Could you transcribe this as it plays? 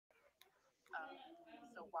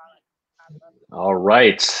All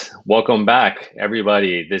right. Welcome back,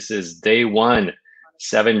 everybody. This is day one,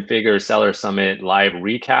 Seven Figure Seller Summit live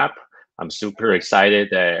recap. I'm super excited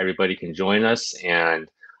that everybody can join us. And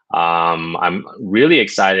I'm really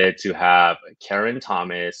excited to have Karen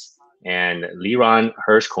Thomas and Liran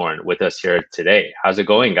Hirschkorn with us here today. How's it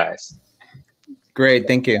going, guys? Great.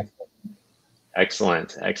 Thank you.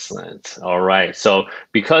 Excellent, excellent. All right. So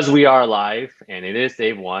because we are live and it is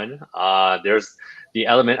day one, there's the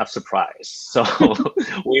element of surprise. So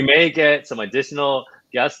we may get some additional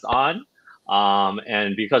guests on.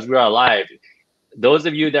 And because we are live, those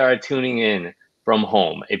of you that are tuning in from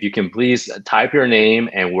home, if you can please type your name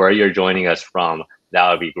and where you're joining us from, that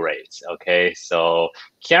would be great. Okay. So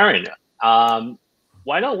Karen,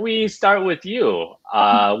 why don't we start with you?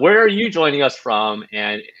 Where are you joining us from?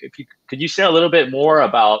 And if you could you share a little bit more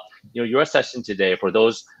about your session today for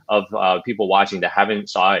those of people watching that haven't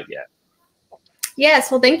saw it yet?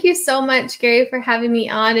 Yes, well, thank you so much, Gary, for having me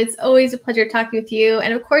on. It's always a pleasure talking with you.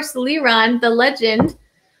 And of course, Liran, the legend,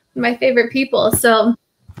 my favorite people. So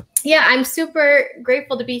yeah, I'm super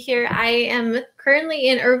grateful to be here. I am currently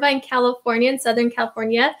in Irvine, California, in Southern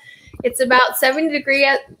California. It's about 70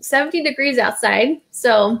 degrees outside.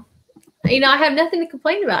 So, I have nothing to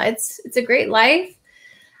complain about. It's a great life.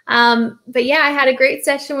 But yeah, I had a great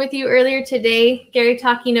session with you earlier today, Gary,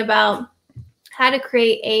 talking about how to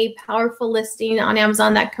create a powerful listing on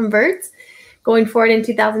Amazon that converts going forward in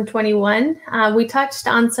 2021. We touched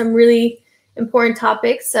on some really important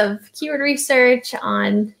topics of keyword research,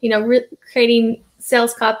 on, creating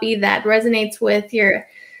sales copy that resonates with your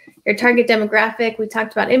target demographic. We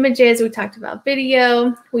talked about images. We talked about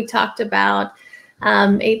video. We talked about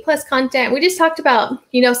A+ content. We just talked about,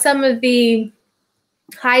 some of the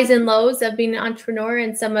highs and lows of being an entrepreneur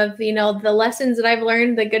and some of, the lessons that I've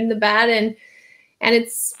learned, the good and the bad. And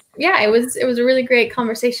it was a really great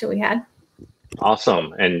conversation we had.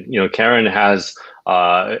 Awesome. And, Karen has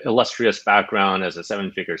illustrious background as a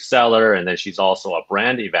seven-figure seller, and then she's also a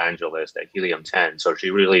brand evangelist at Helium 10. So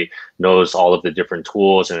she really knows all of the different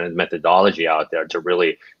tools and methodology out there to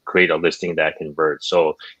really create a listing that converts.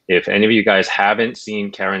 So if any of you guys haven't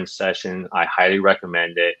seen Karen's session, I highly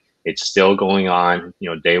recommend it. It's still going on,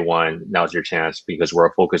 day one. Now's your chance, because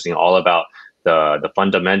we're focusing all about the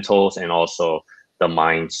fundamentals and also the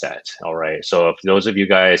mindset. All right. So if those of you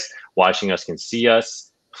guys watching us can see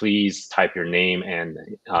us, please type your name and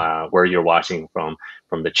where you're watching from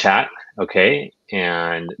the chat. Okay.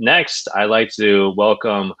 And next, I'd like to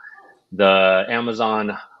welcome the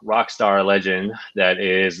Amazon rockstar legend that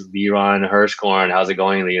is Liran Hirschkorn. How's it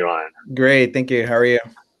going, Liran? Great. Thank you. How are you?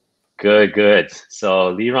 Good, good.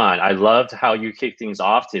 So Liran, I loved how you kicked things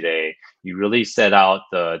off today. You really set out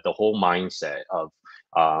the whole mindset of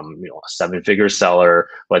a seven-figure seller,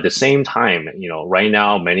 but at the same time, right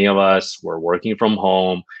now, many of us, we're working from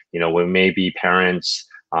home. We may be parents.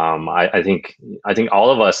 I think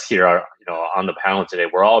all of us here are, on the panel today,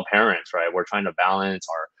 we're all parents, right? We're trying to balance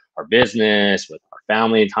our business with our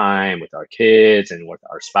family time, with our kids, and with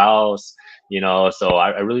our spouse. So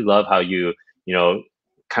I really love how you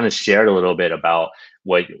kind of shared a little bit about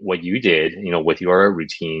what you did, with your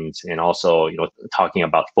routines, and also, talking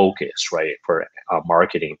about focus, right, for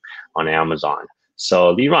marketing on Amazon.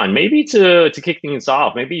 So Liran, maybe to kick things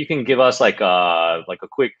off, maybe you can give us like a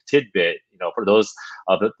quick tidbit, for those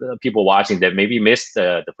of the people watching that maybe missed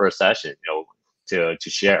the first session, to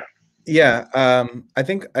share. Yeah, I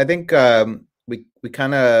think we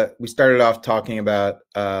started off talking about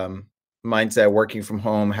mindset, working from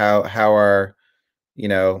home, how are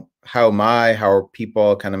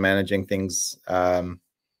people kind of managing things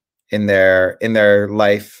in their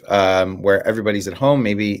life, where everybody's at home.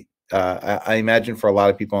 Maybe I imagine for a lot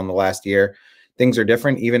of people in the last year, things are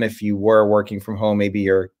different. Even if you were working from home, maybe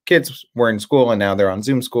your kids were in school and now they're on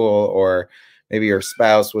Zoom school, or maybe your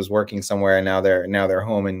spouse was working somewhere and now they're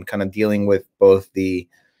home, and kind of dealing with both the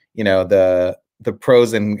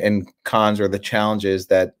pros and cons, or the challenges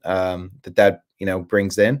that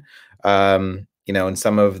brings in. And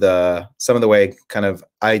some of the way kind of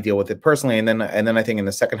I deal with it personally. And then I think in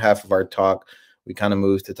the second half of our talk, we kind of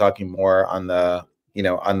moved to talking more on the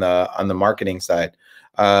marketing side.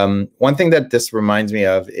 One thing that this reminds me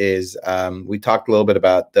of is we talked a little bit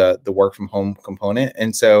about the work from home component.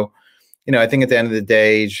 And so, I think at the end of the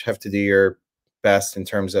day, you just have to do your best in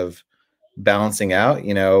terms of balancing out,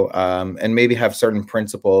 and maybe have certain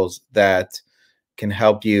principles that can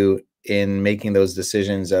help you in making those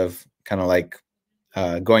decisions of kind of like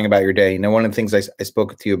going about your day. One of the things I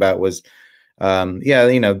spoke to you about was,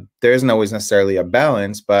 there isn't always necessarily a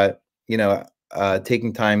balance, but,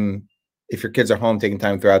 taking time if your kids are home, taking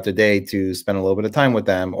time throughout the day to spend a little bit of time with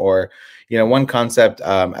them. Or, you know, one concept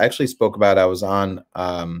I actually spoke about, I was on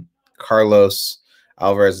Carlos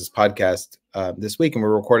Alvarez's podcast this week, and we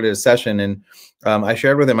recorded a session, and I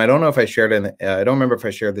shared with him, I don't know if I shared it, I don't remember if I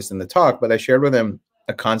shared this in the talk, but I shared with him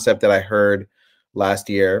a concept that I heard last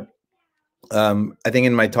year. I think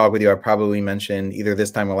in my talk with you, I probably mentioned either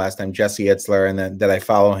this time or last time, Jesse Itzler, and that I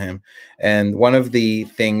follow him. And one of the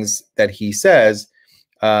things that he says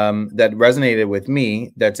that resonated with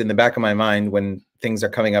me, that's in the back of my mind when things are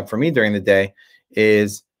coming up for me during the day,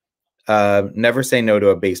 is never say no to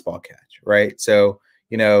a baseball catch, right? So,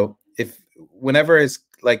 you know, whenever his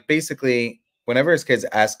kids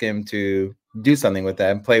ask him to do something with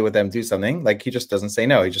them, play with them, do something, like, he just doesn't say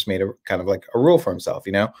no. He just made a kind of like a rule for himself,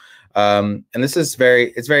 you know? And this is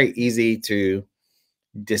it's very easy to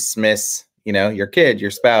dismiss, you know, your kid,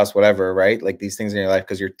 your spouse, whatever, right? Like these things in your life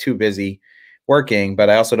because you're too busy working. But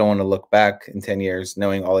I also don't want to look back in 10 years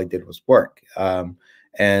knowing all I did was work.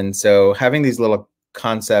 And so having these little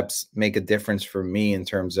concepts make a difference for me in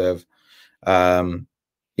terms of,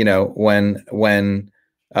 you know, when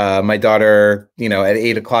my daughter, you know, at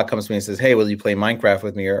 8 o'clock comes to me and says, "Hey, will you play Minecraft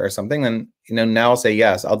with me or something?" Then, you know, now I'll say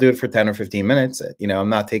yes. I'll do it for 10 or 15 minutes. You know, I'm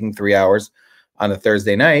not taking 3 hours on a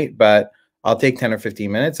Thursday night, but I'll take 10 or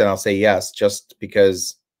 15 minutes and I'll say yes, just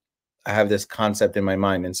because I have this concept in my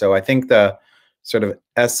mind. And so I think the sort of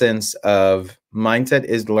essence of mindset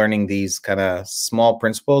is learning these kind of small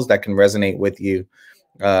principles that can resonate with you,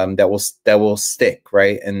 that will stick,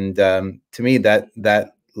 right? And to me,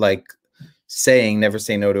 that like saying never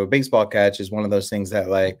say no to a baseball catch is one of those things that,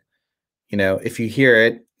 like, you know, if you hear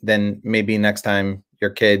it, then maybe next time your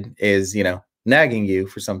kid is, you know, nagging you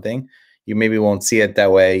for something, you maybe won't see it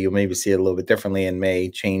that way. You'll maybe see it a little bit differently and may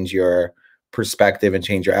change your perspective and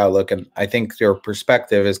change your outlook. And I think your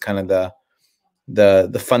perspective is kind of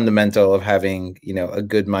the fundamental of having, you know, a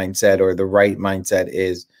good mindset, or the right mindset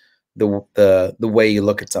is the way you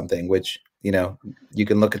look at something, which, you know, you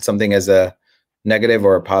can look at something as a negative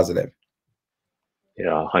or a positive.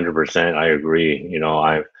 Yeah, 100%. I agree. You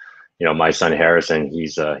know, my son Harrison,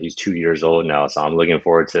 he's 2 years old now, so I'm looking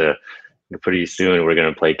forward to pretty soon we're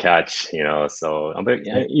gonna play catch. You know, so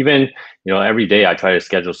even, you know, every day I try to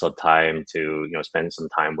schedule some time to, you know, spend some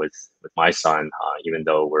time with my son, even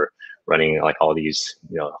though we're running like all these,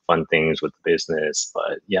 you know, fun things with the business.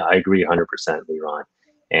 But yeah, I agree 100%, Liran.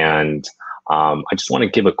 And I just want to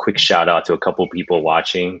give a quick shout out to a couple people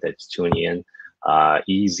watching that's tuning in.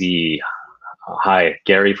 Easy. Hi,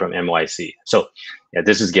 Gary from NYC. So yeah,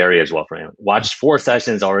 this is Gary as well from him. Watched 4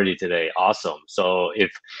 sessions already today. Awesome. So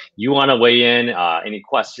if you want to weigh in, any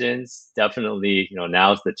questions, definitely, you know,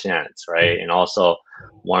 now's the chance, right? And also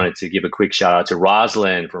wanted to give a quick shout out to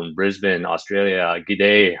Rosalind from Brisbane, Australia. Good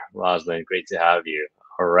day, Rosalind. Great to have you.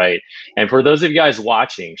 All right. And for those of you guys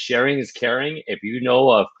watching, sharing is caring. If you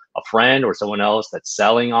know of a friend or someone else that's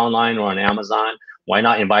selling online or on Amazon, why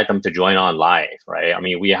not invite them to join on live, right? I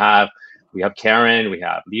mean, we have Karen, we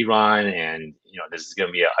have Liran, and, you know, this is going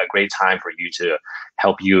to be a great time for you to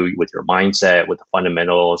help you with your mindset, with the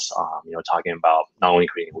fundamentals, you know, talking about not only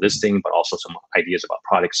creating a listing, but also some ideas about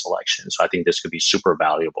product selection. So I think this could be super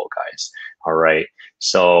valuable, guys. All right.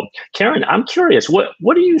 So Karen, I'm curious, what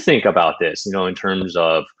do you think about this, you know, in terms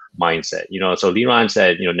of mindset? You know, so Liran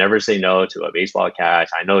said, you know, never say no to a baseball catch.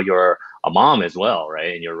 I know you're a mom as well,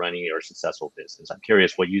 right? And you're running your successful business. I'm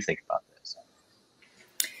curious what you think about this.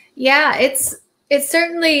 Yeah, it's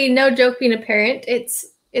certainly no joke being a parent.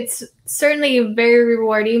 It's certainly very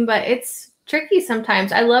rewarding, but it's tricky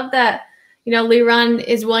sometimes. I love that, you know, Liran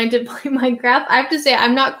is willing to play Minecraft. I have to say,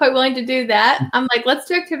 I'm not quite willing to do that. I'm like, let's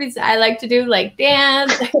do activities that I like to do, like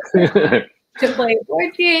dance, to play a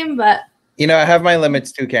board game, but. You know, I have my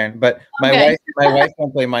limits too, Karen, but my wife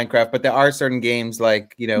won't play Minecraft, but there are certain games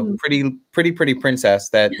like, you know, pretty princess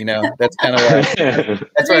that, you know, that's kind of where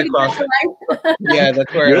that's where I cross. Yeah,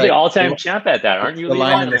 that's where you're the all-time champ at that, aren't you? The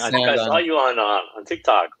line in the sand. I saw you on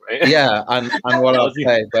TikTok, right? Yeah, on what I'll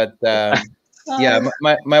play, but yeah,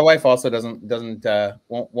 my wife also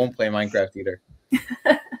won't play Minecraft either.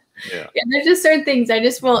 Yeah, there's just certain things I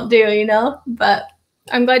just won't do, you know, but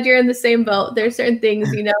I'm glad you're in the same boat. There's certain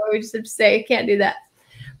things, you know, we just have to say, can't do that.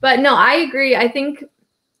 But no, I agree. I think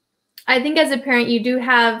as a parent, you do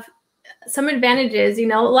have some advantages. You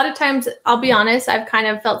know, a lot of times, I'll be honest, I've kind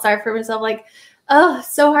of felt sorry for myself, like, oh,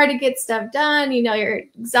 so hard to get stuff done. You know, you're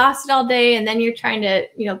exhausted all day, and then you're trying to,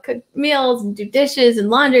 you know, cook meals and do dishes and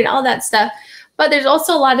laundry and all that stuff. But there's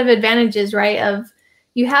also a lot of advantages, right? Of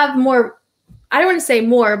you have more, I don't want to say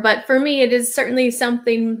more, but for me, it is certainly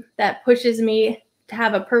something that pushes me to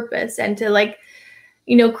have a purpose and to, like,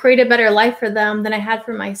 create a better life for them than I had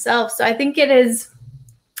for myself. So I think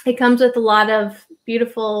it comes with a lot of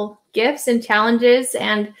beautiful gifts and challenges.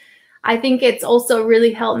 And I think it's also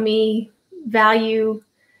really helped me value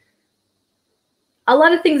a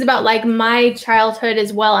lot of things about like my childhood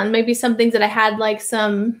as well. And maybe some things that I had like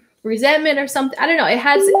some resentment or something. I don't know.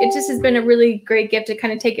 It just has been a really great gift to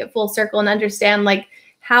kind of take it full circle and understand like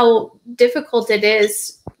how difficult it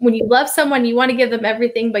is when you love someone, you want to give them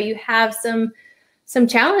everything, but you have some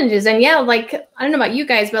challenges. And yeah, like, I don't know about you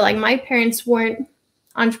guys, but like my parents weren't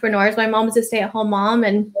entrepreneurs. My mom was a stay-at-home mom.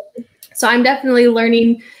 And so I'm definitely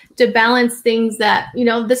learning to balance things that,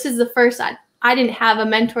 this is the first, I didn't have a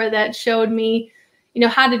mentor that showed me,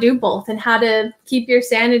 how to do both and how to keep your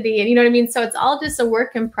sanity. And you know what I mean? So it's all just a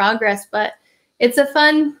work in progress, but it's a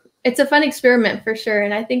fun experiment for sure.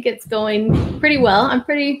 And I think it's going pretty well. I'm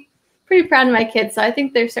pretty proud of my kids. So I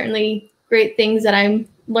think there's certainly great things that I'm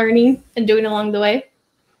learning and doing along the way.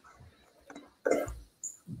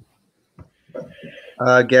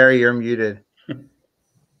 Gary, you're muted.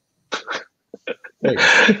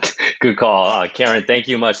 Good call, Karen. Thank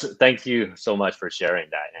you so much for sharing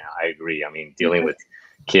that. And I agree. I mean, dealing with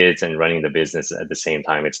kids and running the business at the same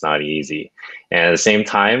time, it's not easy. And at the same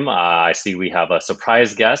time, I see we have a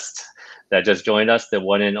surprise guest that just joined us, the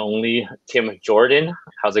one and only Tim Jordan.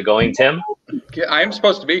 How's it going, Tim? I am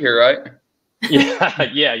supposed to be here, right?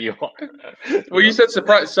 Yeah, you are. Well, you said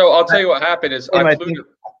surprise, so I'll tell you what happened is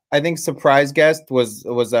I think surprise guest was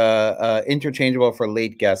interchangeable for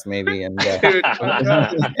late guest maybe. And Dude,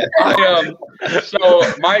 so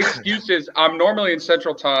my excuse is I'm normally in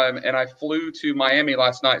Central Time and I flew to Miami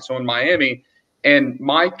last night. So in Miami, and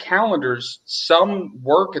my calendars, some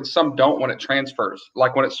work and some don't when it transfers,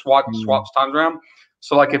 like when it swaps times around.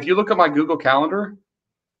 So like if you look at my Google Calendar,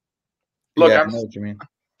 look, I know what you mean.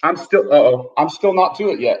 I'm still not to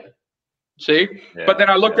it yet. See? Yeah, but then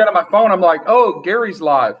I looked at my phone. I'm like, oh, Gary's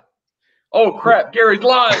live. Oh crap, Gary's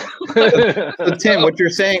live. So Tim, what you're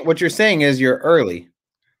saying is you're early.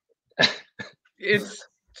 It's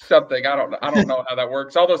something. I don't know how that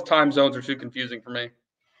works. All those time zones are too confusing for me.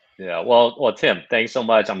 Yeah. Well, Tim, thanks so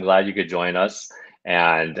much. I'm glad you could join us.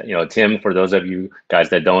 And Tim, for those of you guys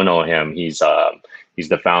that don't know him, he's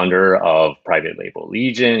the founder of Private Label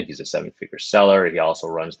Legion. He's a 7-figure seller. He also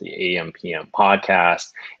runs the AM/PM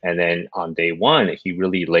podcast. And then on day one, he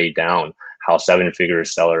really laid down how 7-figure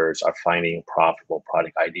sellers are finding profitable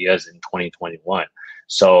product ideas in 2021.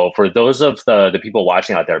 So for those of the people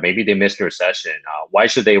watching out there, maybe they missed your session. Why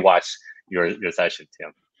should they watch your session,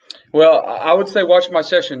 Tim? Well, I would say watch my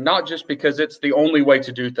session, not just because it's the only way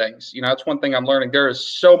to do things. That's one thing I'm learning. There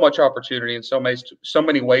is so much opportunity and so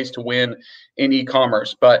many ways to win in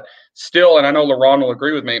e-commerce, but still, and I know LaRon will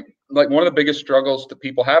agree with me, like one of the biggest struggles that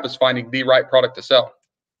people have is finding the right product to sell,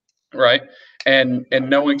 right? And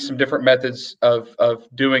knowing some different methods of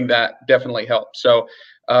doing that definitely helps. So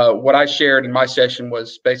what I shared in my session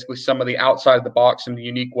was basically some of the outside of the box and the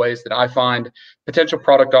unique ways that I find potential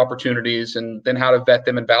product opportunities, and then how to vet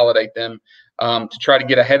them and validate them to try to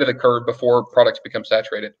get ahead of the curve before products become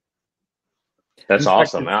saturated. That's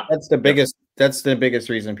awesome. That's the biggest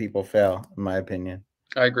reason people fail, in my opinion.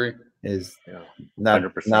 I agree. Is not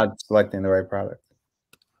selecting the right product.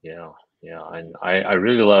 Yeah. And I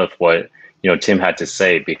really love what Tim had to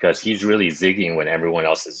say, because he's really zigging when everyone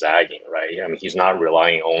else is zagging, right? I mean, he's not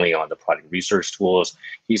relying only on the product research tools.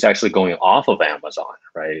 He's actually going off of Amazon,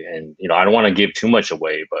 right? And I don't want to give too much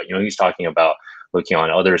away, but he's talking about looking on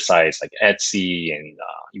other sites like Etsy and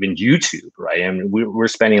even YouTube, right? I mean, we're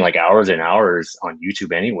spending like hours and hours on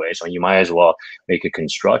YouTube anyway, so you might as well make it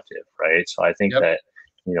constructive, right? So I think that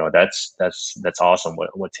that's awesome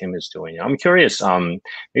what Tim is doing. I'm curious,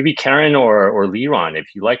 maybe Karen or Liron,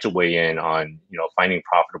 if you'd like to weigh in on finding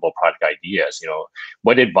profitable product ideas.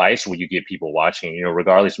 What advice would you give people watching?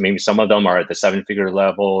 Regardless, maybe some of them are at the 7-figure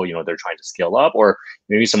level. They're trying to scale up, or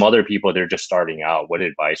maybe some other people, they're just starting out. What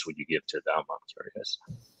advice would you give to them? I'm curious.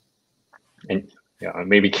 And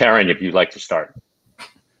maybe Karen, if you'd like to start.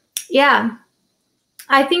 Yeah,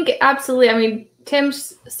 I think absolutely. I mean, Tim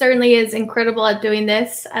certainly is incredible at doing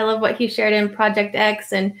this. I love what he shared in Project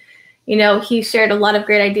X, and he shared a lot of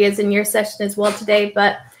great ideas in your session as well today.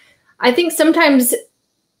 But I think sometimes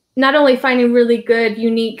not only finding really good,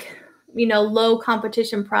 unique, low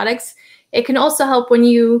competition products, it can also help when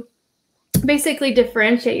you basically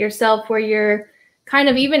differentiate yourself, where you're kind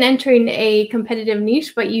of even entering a competitive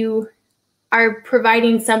niche, but you are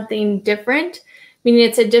providing something different. Meaning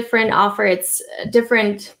it's a different offer, it's a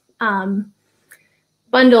different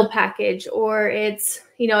bundle package, or it's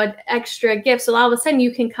an extra gift. So all of a sudden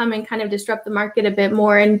you can come and kind of disrupt the market a bit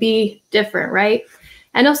more and be different, right?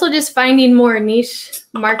 And also just finding more niche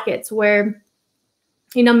markets where,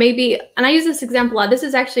 you know, maybe, and I use this example a lot. This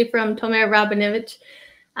is actually from Tomer Rabinovich,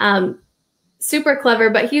 super clever,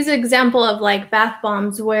 but he's an example of like bath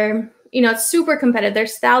bombs where, you know, it's super competitive.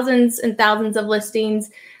 There's thousands and thousands of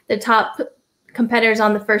listings. The top competitors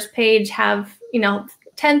on the first page have, you know,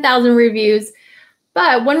 10,000 reviews.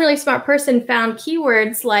 But one really smart person found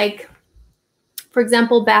keywords like, for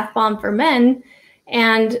example, bath bomb for men,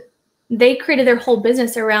 and they created their whole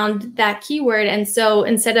business around that keyword. And so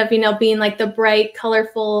instead of, you know, being like the bright,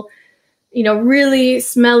 colorful, you know, really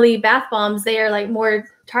smelly bath bombs, they are like more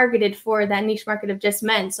targeted for that niche market of just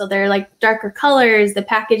men. So they're like darker colors, the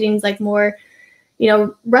packaging's like more, you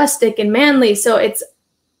know, rustic and manly. So it's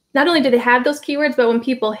not only do they have those keywords, but when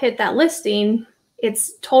people hit that listing,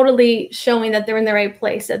 it's totally showing that they're in the right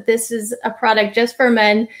place, that this is a product just for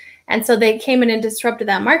men. And so they came in and disrupted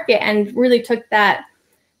that market and really took that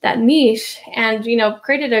niche and, you know,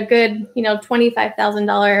 created a good, you know,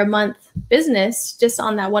 $25,000 a month business just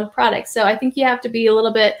on that one product. So I think you have to be a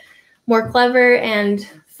little bit more clever and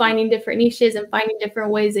finding different niches and finding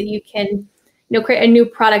different ways that you can, you know, create a new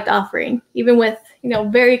product offering, even with, you know,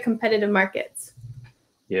 very competitive markets.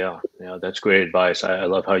 Yeah, that's great advice. I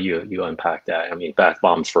love how you unpack that. I mean, bath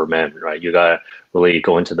bombs for men, right? You gotta really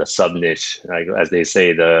go into the sub niche, like, as they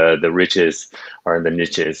say, the riches are in the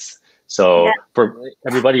niches. So yeah. For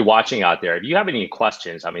everybody watching out there, if you have any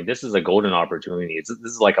questions, I mean, this is a golden opportunity. This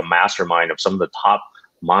is like a mastermind of some of the top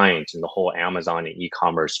minds in the whole Amazon and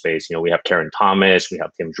e-commerce space. You know, we have Karen Thomas, we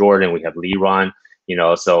have Tim Jordan, we have Liran, you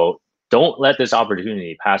know, so don't let this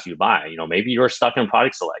opportunity pass you by. You know, maybe you're stuck in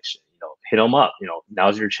product selection, you know, hit them up, you know,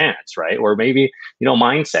 now's your chance, right? Or maybe, you know,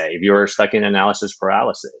 mindset, if you're stuck in analysis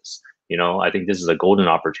paralysis, you know, I think this is a golden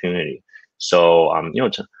opportunity. So, you know,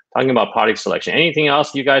 talking about product selection, anything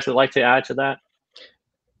else you guys would like to add to that?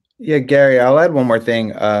 Yeah, Gary, I'll add one more thing.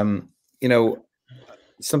 You know,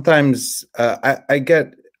 sometimes I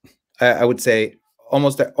would say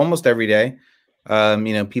almost every day,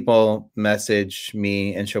 you know, people message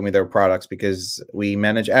me and show me their products because we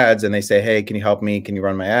manage ads, and they say, hey, can you help me? Can you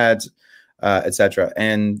run my ads, etc.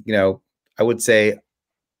 And, you know, I would say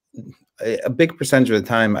a big percentage of the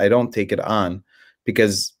time I don't take it on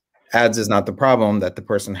because ads is not the problem that the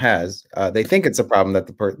person has. They think it's a problem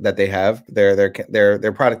that they have.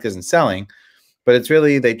 Their product isn't selling, but it's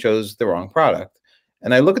really they chose the wrong product.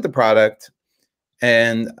 And I look at the product,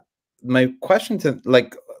 and my question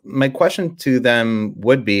to them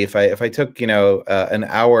would be, if I took, you know, an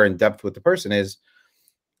hour in depth with the person, is,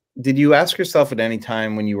 did you ask yourself at any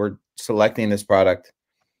time when you were selecting this product,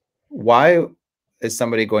 why is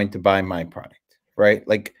somebody going to buy my product, right?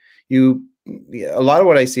 Like, a lot of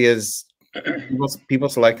what I see is people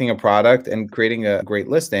selecting a product and creating a great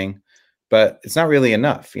listing, but it's not really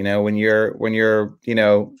enough. You know, when you're, you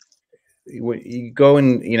know, you go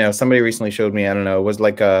and, you know, somebody recently showed me, I don't know, it was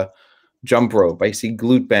like a jump rope. I see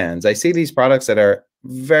glute bands. I see these products that are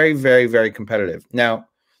very, very, very competitive. Now,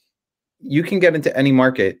 you can get into any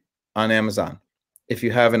market on Amazon if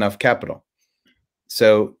you have enough capital.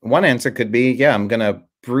 So one answer could be, yeah, I'm going to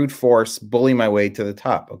brute force bully my way to the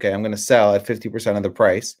top. Okay, I'm going to sell at 50% of the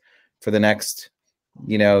price for the next,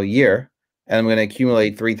 you know, year, and I'm going to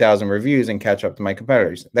accumulate 3,000 reviews and catch up to my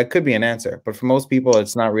competitors. That could be an answer, but for most people,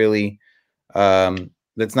 it's not really.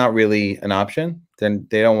 That's not really an option. Then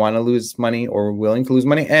they don't want to lose money or willing to lose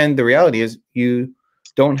money. And the reality is, you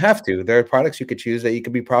don't have to. There are products you could choose that you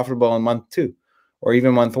could be profitable in month 2 or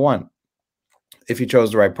even month 1 if you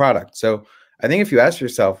chose the right product. So I think if you ask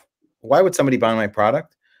yourself, why would somebody buy my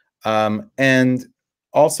product? And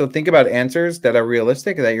also think about answers that are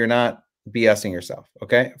realistic, that you're not BSing yourself.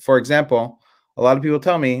 Okay. For example, a lot of people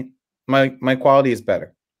tell me my quality is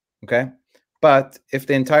better. Okay. But if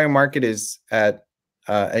the entire market is at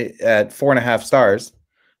 4.5 stars,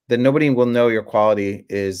 then nobody will know your quality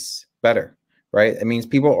is better, right? It means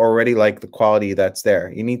people already like the quality that's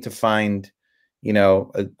there. You need to find, you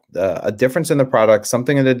know, a difference in the product,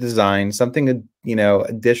 something in the design, something, you know,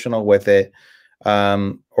 additional with it,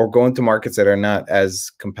 or go into markets that are not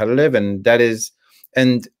as competitive. And that is,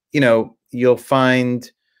 and, you know, you'll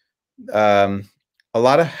find a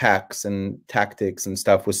lot of hacks and tactics and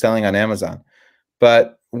stuff with selling on Amazon.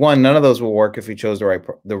 But one, none of those will work if you chose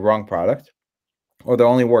the wrong product, or they'll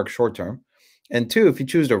only work short term. And two, if you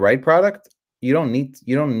choose the right product, you don't need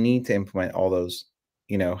to implement all those,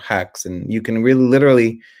 you know, hacks, and you can really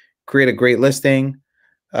literally create a great listing,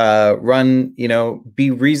 run, you know,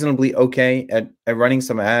 be reasonably okay at running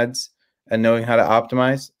some ads and knowing how to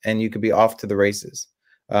optimize, and you could be off to the races.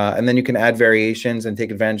 And then you can add variations and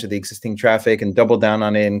take advantage of the existing traffic and double down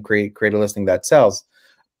on it and create a listing that sells.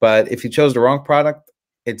 But if you chose the wrong product,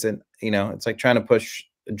 it's like trying to push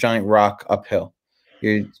a giant rock uphill.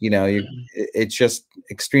 It's just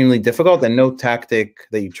extremely difficult, and no tactic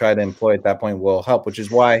that you try to employ at that point will help, which is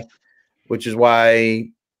why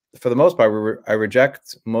for the most part, I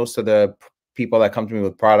reject most of the people that come to me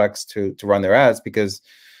with products to run their ads, because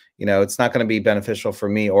it's not going to be beneficial for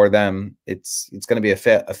me or them. It's going to be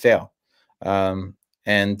a fail.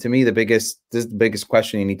 And to me, this is the biggest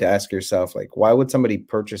question you need to ask yourself, like, why would somebody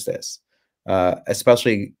purchase this,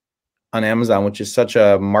 especially on Amazon, which is such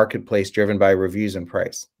a marketplace driven by reviews and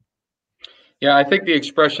price? Yeah, I think the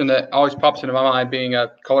expression that always pops into my mind, being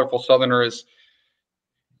a colorful Southerner, is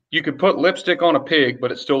you could put lipstick on a pig,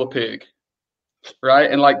 but it's still a pig,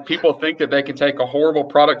 right? And like, people think that they can take a horrible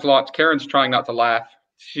product launch. Karen's trying not to laugh.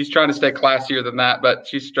 She's trying to stay classier than that, but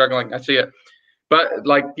she's struggling. I see it. But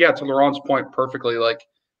like, yeah, to Laurent's point perfectly, like,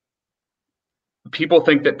 people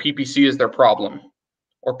think that PPC is their problem,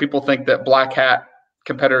 or people think that black hat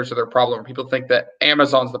competitors are their problem, or people think that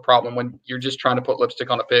Amazon's the problem, when you're just trying to put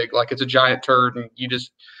lipstick on a pig. Like, it's a giant turd, and you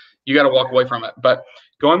got to walk away from it. But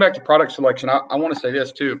going back to product selection, I want to say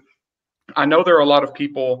this too. I know there are a lot of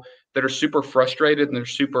people that are super frustrated and they're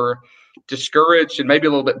super discouraged and maybe a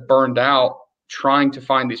little bit burned out trying to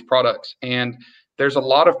find these products. And there's a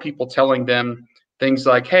lot of people telling them things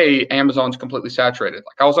like, hey, Amazon's completely saturated.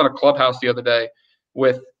 Like, I was on a Clubhouse the other day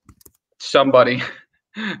with somebody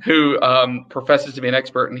who professes to be an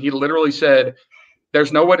expert, and he literally said,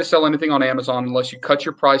 there's no way to sell anything on Amazon unless you cut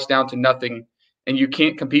your price down to nothing, and you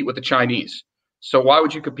can't compete with the Chinese. So why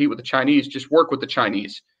would you compete with the Chinese? Just work with the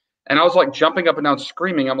Chinese. And I was like jumping up and down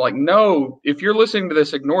screaming. I'm like, no, if you're listening to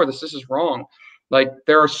this, ignore this. This is wrong. Like,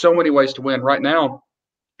 there are so many ways to win. Right now,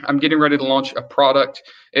 I'm getting ready to launch a product.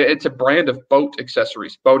 It's a brand of boating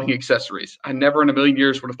accessories. I never in a million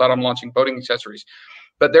years would have thought I'm launching boating accessories,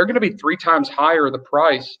 but they're going to be 3 times higher the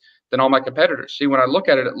price than all my competitors. See, when I look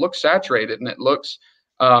at it, it looks saturated, and it looks,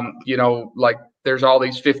 like there's all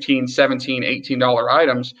these $15, $17, $18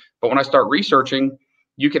 items. But when I start researching,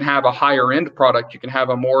 you can have a higher end product. You can have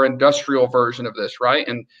a more industrial version of this, right?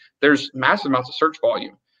 And there's massive amounts of search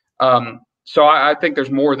volume. So I think there's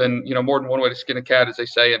more than one way to skin a cat, as they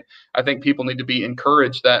say. And I think people need to be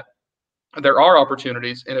encouraged that there are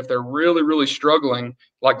opportunities. And if they're really, really struggling,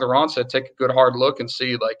 like Laurent said, take a good hard look and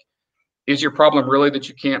see, like, is your problem really that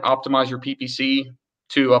you can't optimize your PPC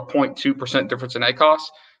to a 0.2% difference in ACoS?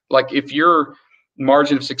 Like, if your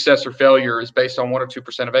margin of success or failure is based on 1 or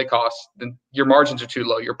 2% of ACoS, then your margins are too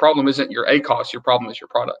low. Your problem isn't your ACoS, your problem is your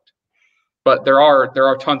product. But there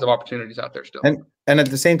are tons of opportunities out there still. And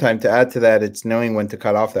at the same time, to add to that, it's knowing when to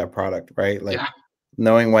cut off that product, right? Like, yeah.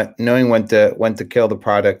 knowing when to kill the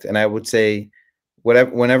product. And I would say,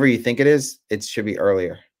 whenever you think it should be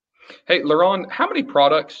earlier. Hey, Laurent, how many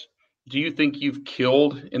products do you think you've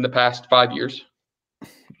killed in the past 5 years?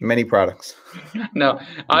 Many products. No,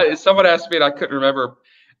 someone asked me and I couldn't remember.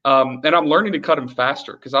 And I'm learning to cut them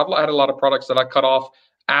faster, because I've had a lot of products that I cut off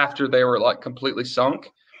after they were like completely sunk.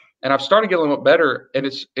 And I've started getting a little bit better. And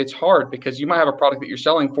it's hard, because you might have a product that you're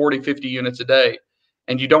selling 40, 50 units a day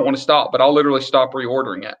and you don't want to stop, but I'll literally stop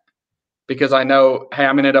reordering it, because I know, hey,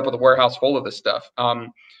 I'm going to end up with a warehouse full of this stuff.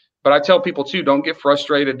 But I tell people too, don't get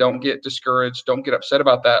frustrated. Don't get discouraged. Don't get upset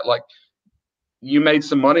about that. Like, you made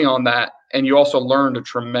some money on that, and you also learned a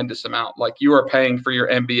tremendous amount. Like, you are paying for your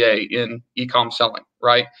MBA in e-com selling,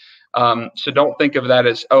 right? So don't think of that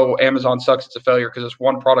as, oh, Amazon sucks, it's a failure because this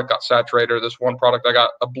one product got saturated, or this one product I got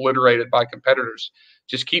obliterated by competitors.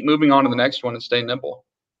 Just keep moving on to the next one and stay nimble.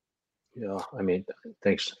 Yeah, I mean,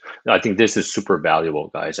 thanks. I think this is super valuable,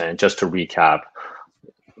 guys. And just to recap,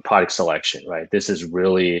 product selection, right? This is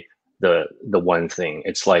really the one thing.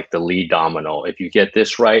 It's like the lead domino. If you get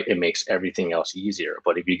this right, it makes everything else easier.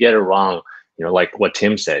 But if you get it wrong, like what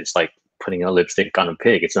Tim said, it's like putting a lipstick on a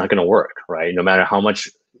pig. It's not going to work, right? No matter how much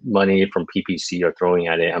money from PPC you're throwing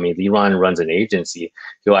at it. I mean, Liran runs an agency.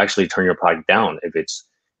 He'll actually turn your product down if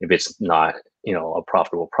it's not a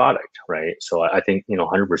profitable product, right? So I think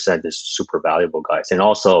 100% this is super valuable, guys. And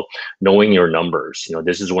also knowing your numbers.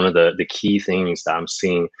 This is one of the key things that I'm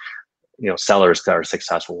seeing sellers that are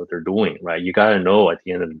successful what they're doing, right? You got to know at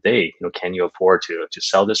the end of the day, can you afford to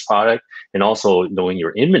sell this product? And also knowing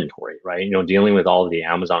your inventory, right? Dealing with all of the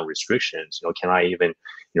Amazon restrictions, can I even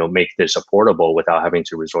make this affordable without having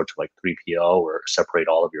to resort to like 3PL or separate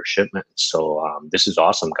all of your shipments? So this is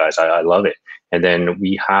awesome, guys. I love it. And then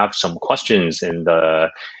we have some questions in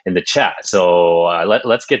the chat. So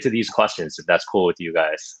let's get to these questions, if that's cool with you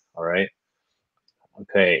guys. All right.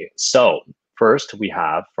 Okay. So first, we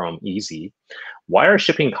have from Easy. Why are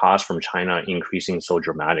shipping costs from China increasing so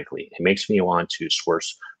dramatically? It makes me want to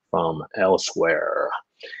source from elsewhere.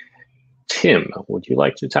 Tim, would you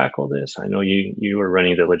like to tackle this? I know you were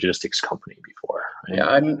running the logistics company before. Right?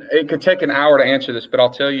 Yeah, and it could take an hour to answer this, but I'll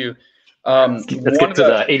tell you. Let's get to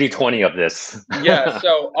the 80-20 of this. Yeah,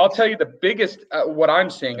 so I'll tell you the biggest, what I'm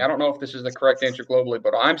seeing, I don't know if this is the correct answer globally,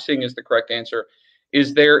 but what I'm seeing is the correct answer,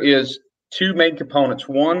 is there is two main components.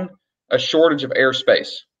 One, a shortage of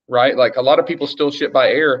airspace, right? Like a lot of people still ship by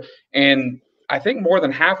air, and I think more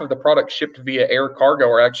than half of the products shipped via air cargo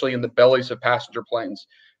are actually in the bellies of passenger planes.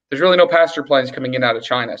 There's really no passenger planes coming in out of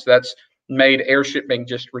China, so that's made air shipping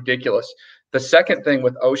just ridiculous. The second thing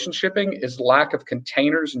with ocean shipping is lack of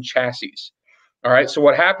containers and chassis. All right, so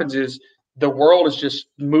what happens is the world is just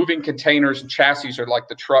moving containers, and chassis are like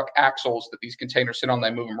the truck axles that these containers sit on,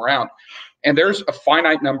 they move them around. And there's a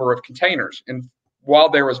finite number of containers. And while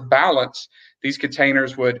there was balance, these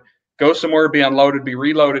containers would go somewhere, be unloaded, be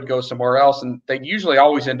reloaded, go somewhere else, and they usually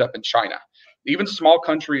always end up in China. Even small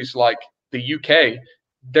countries like the UK,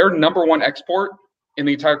 their number one export in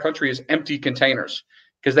the entire country is empty containers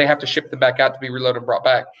because they have to ship them back out to be reloaded and brought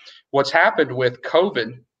back. What's happened with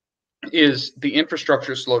COVID is the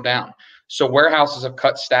infrastructure slowed down. So warehouses have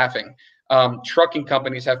cut staffing. Trucking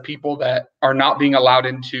companies have people that are not being allowed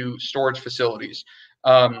into storage facilities.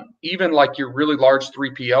 Even like your really large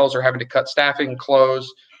 3PLs are having to cut staffing, close,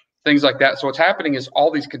 things like that. So what's happening is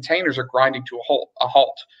all these containers are grinding to a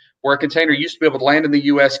halt. Where a container used to be able to land in the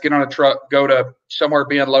U.S., get on a truck, go to somewhere,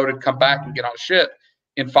 be unloaded, come back and get on a ship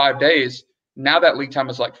in 5 days. Now that lead time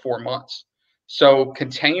is like 4 months. So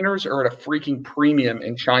containers are at a freaking premium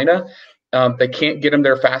in China. They can't get them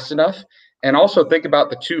there fast enough. And also think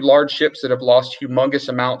about the two large ships that have lost humongous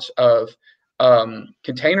amounts of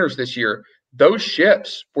containers this year. Those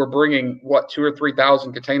ships were bringing 2,000 or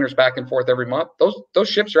 3,000 containers back and forth every month. Those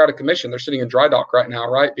ships are out of commission. They're sitting in dry dock right now,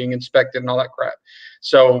 right, being inspected and all that crap.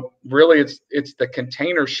 So really, it's the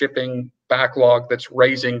container shipping backlog that's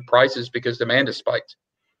raising prices because demand has spiked.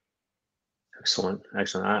 Excellent.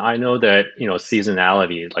 I know that,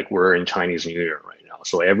 seasonality, like we're in Chinese New Year right now.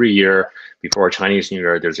 So every year before Chinese New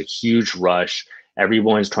Year, there's a huge rush.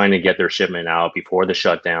 Everyone's trying to get their shipment out before the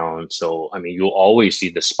shutdown. So, I mean, you'll always see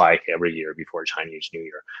the spike every year before Chinese New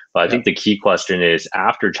Year. But I think the key question is,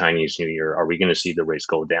 after Chinese New Year, are we going to see the rates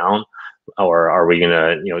go down, or are we going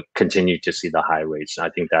to, continue to see the high rates? And I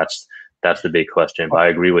think that's the big question. But I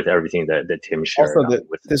agree with everything that Tim shared. Also,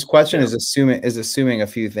 this question is assuming a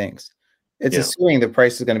few things. It's assuming the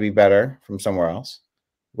price is going to be better from somewhere else,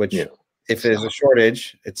 which if there's a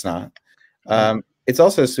shortage, it's not. It's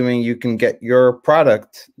also assuming you can get your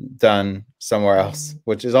product done somewhere else,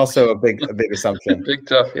 which is also a big assumption. Big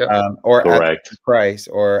tough, yeah. Or at the price,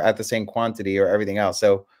 or at the same quantity, or everything else.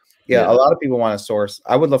 So, a lot of people want to source.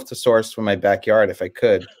 I would love to source from my backyard if I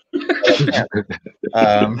could. But I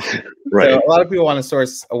can't. So a lot of people want to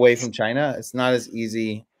source away from China. It's not as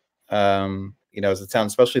easy, as it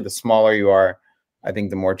sounds. Especially the smaller you are, I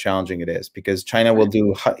think the more challenging it is, because China will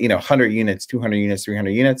do 100 units, 200 units,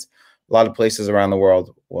 300 units. A lot of places around the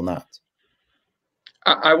world will not.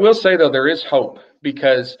 I will say, though, there is hope,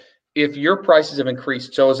 because if your prices have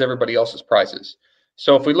increased, so has everybody else's prices.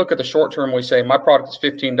 So if we look at the short term, we say my product is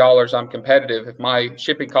 $15, I'm competitive. If my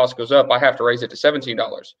shipping cost goes up, I have to raise it to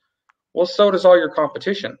 $17. Well, so does all your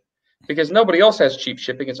competition, because nobody else has cheap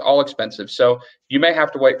shipping. It's all expensive. So you may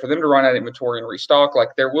have to wait for them to run out of inventory and restock. Like,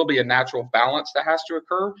 there will be a natural balance that has to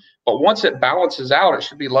occur. But once it balances out, it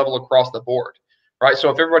should be level across the board. Right.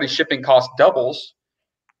 So if everybody's shipping cost doubles,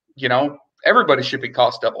 everybody's shipping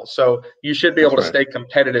cost doubles. So you should be able to stay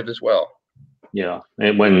competitive as well. Yeah.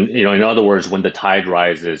 And when, in other words, when the tide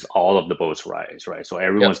rises, all of the boats rise, right? So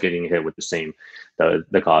everyone's getting hit with the same,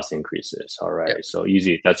 the cost increases. All right. Yep. So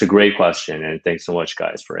easy. That's a great question. And thanks so much,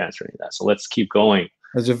 guys, for answering that. So let's keep going.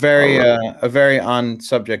 There's a very on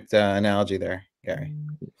subject analogy there, Gary.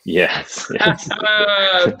 Yes.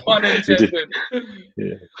 Pun intended.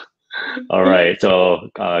 Yeah. All right. So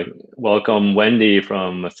welcome, Wendy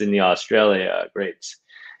from Sydney, Australia. Great.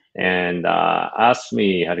 And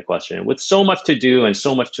Asmi had a question. With so much to do and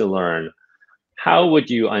so much to learn, how would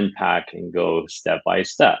you unpack and go step by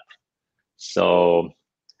step? So,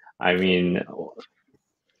 I mean,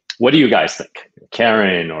 what do you guys think?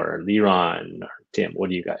 Karen or Liran or Tim, what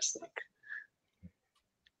do you guys think?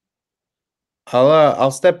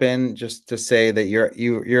 I'll step in just to say that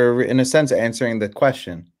you're in a sense answering the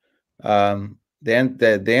question.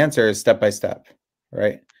 The answer is step by step,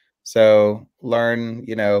 right? So learn,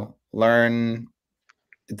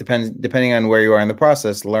 depending on where you are in the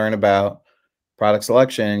process, learn about product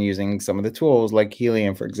selection using some of the tools like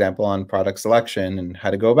Helium, for example, on product selection and how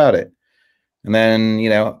to go about it. And then,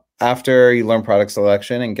 after you learn product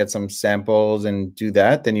selection and get some samples and do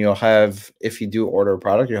that, then you'll have, if you do order a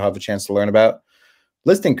product, you'll have a chance to learn about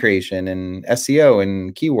listing creation and SEO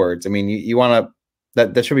and keywords. I mean, you want to,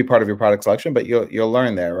 that should be part of your product selection, but you'll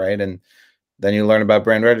learn there, right? And then you learn about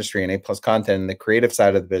brand registry and A+ content and the creative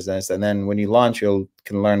side of the business. And then when you launch, you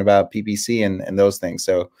can learn about PPC and those things.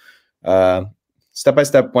 So step by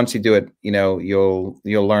step, once you do it, you know, you'll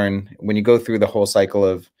learn. When you go through the whole cycle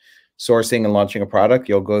of sourcing and launching a product,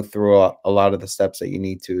 you'll go through a lot of the steps that you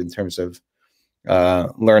need to in terms of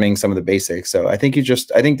learning some of the basics. So I think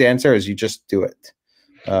the answer is you just do it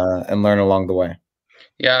and learn along the way.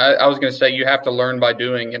 Yeah, I was going to say you have to learn by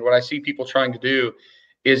doing. And what I see people trying to do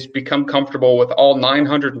is become comfortable with all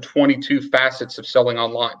 922 facets of selling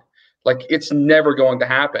online. Like, it's never going to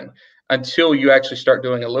happen until you actually start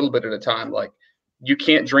doing a little bit at a time. Like, you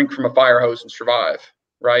can't drink from a fire hose and survive,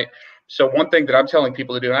 right? So one thing that I'm telling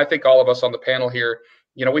people to do, and I think all of us on the panel here,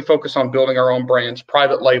 you know, we focus on building our own brands,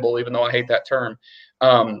 private label, even though I hate that term.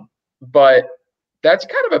 But that's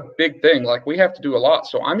kind of a big thing. Like, we have to do a lot.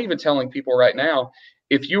 So I'm even telling people right now,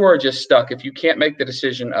 if you are just stuck, if you can't make the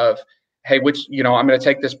decision of, hey, which, you know, I'm going to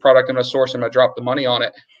take this product, I'm going to source, I'm going to drop the money on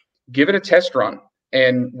it, give it a test run.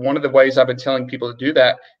 And one of the ways I've been telling people to do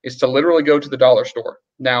that is to literally go to the dollar store.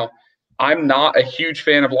 Now, I'm not a huge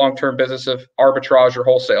fan of long-term business of arbitrage or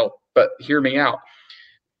wholesale, but hear me out.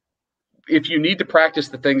 If you need to practice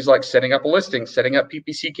the things like setting up a listing, setting up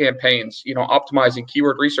PPC campaigns, you know, optimizing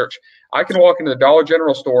keyword research, I can walk into the Dollar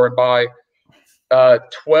General store and buy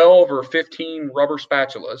 12 or 15 rubber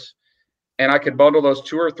spatulas, and I can bundle those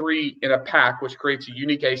 2 or 3 in a pack, which creates a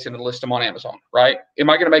unique ASIN and list them on Amazon, right? Am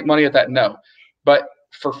I going to make money at that? No. But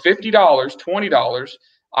for $50, $20,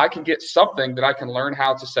 I can get something that I can learn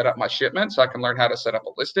how to set up my shipments. I can learn how to set up a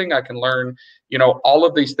listing. I can learn, you know, all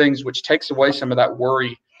of these things, which takes away some of that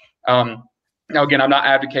worry. Now, again, I'm not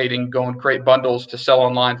advocating go and create bundles to sell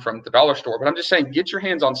online from the dollar store, but I'm just saying get your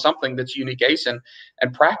hands on something that's unique ASIN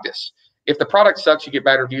and practice. If the product sucks, you get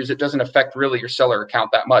bad reviews, it doesn't affect really your seller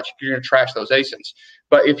account that much. You're going to trash those ASINs.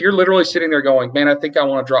 But if you're literally sitting there going, man, I think I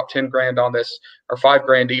want to drop 10 grand on this, or 5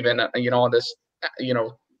 grand even, you know, on this, you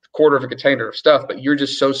know, quarter of a container of stuff, but you're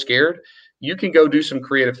just so scared, you can go do some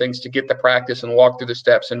creative things to get the practice and walk through the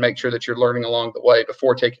steps and make sure that you're learning along the way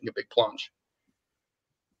before taking a big plunge.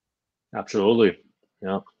 Absolutely.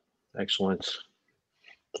 Yeah. Excellent.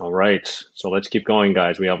 All right. So let's keep going,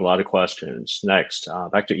 guys. We have a lot of questions. Next,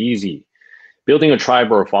 back to easy. Building a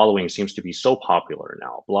tribe or a following seems to be so popular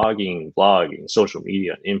now. Blogging, social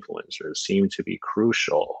media, and influencers seem to be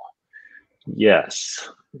crucial. Yes.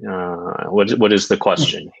 What is the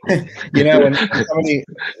question? You know, when somebody,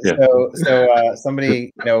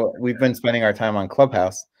 somebody, you know, we've been spending our time on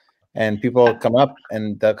Clubhouse, and people come up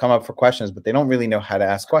and they'll come up for questions, but they don't really know how to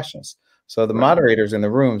ask questions. So the moderators in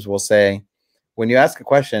the rooms will say, when you ask a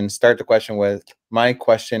question, start the question with, my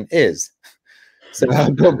question is. So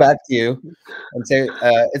I'll go back to you and say,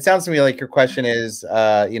 it sounds to me like your question is,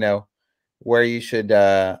 you know, where you should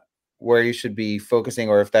be focusing,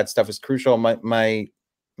 or if that stuff is crucial. My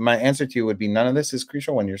answer to you would be none of this is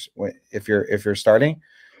crucial if you're starting.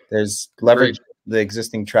 There's leverage the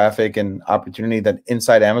existing traffic and opportunity that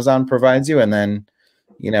inside Amazon provides you, and then,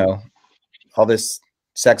 you know, all this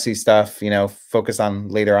sexy stuff, you know, focus on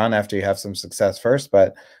later on after you have some success first.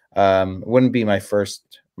 But it wouldn't be my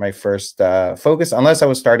first focus unless I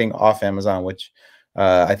was starting off Amazon, which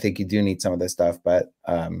I think you do need some of this stuff. But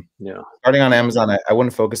yeah, starting on Amazon, I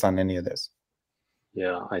wouldn't focus on any of this.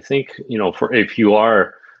 Yeah, I think, you know, if you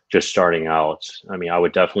are just starting out, I mean, I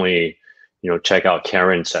would definitely, you know, check out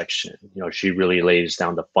Karen's section. You know, she really lays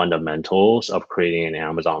down the fundamentals of creating an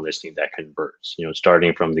Amazon listing that converts, you know,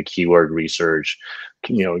 starting from the keyword research,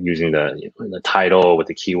 you know, using the title with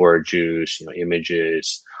the keyword juice, you know,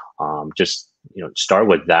 images, just, you know, start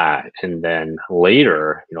with that. And then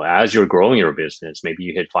later, you know, as you're growing your business, maybe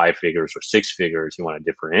you hit 5 figures or 6 figures, you want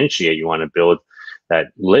to differentiate, you want to build that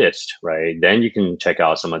list, right? Then you can check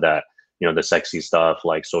out some of that, you know, the sexy stuff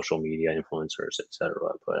like social media influencers, etc.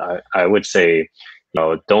 But I would say, you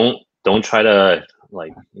know, don't try to,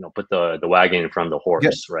 like, you know, put the wagon in front of the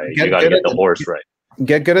horse, right? You got to get the horse right.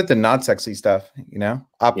 Get good at the not sexy stuff, you know,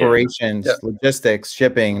 operations, logistics,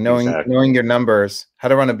 shipping, knowing your numbers, how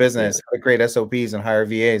to run a business, how to create SOPs and hire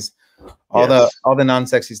VAs, all the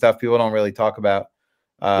non-sexy stuff people don't really talk about,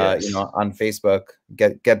 you know, on Facebook.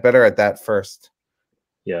 Get better at that first.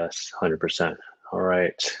 Yes, 100%. All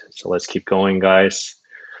right, so let's keep going, guys.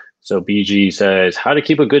 So BG says, how to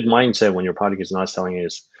keep a good mindset when your product is not selling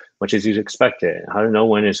as much as you expected. How to know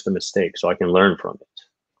when it's the mistake so I can learn from it.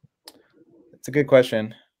 It's a good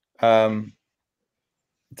question.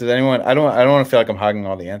 Does anyone? I don't want to feel like I'm hogging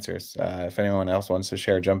all the answers. If anyone else wants to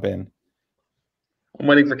share, jump in. I'm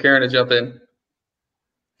waiting for Karen to jump in.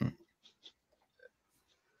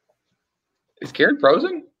 Is Karen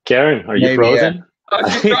frozen? Karen, are you frozen?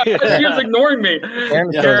 Yeah. She was ignoring me.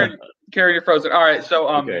 Karen, you're frozen. All right. So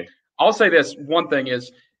okay. I'll say this. One thing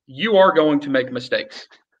is you are going to make mistakes.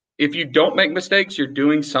 If you don't make mistakes, you're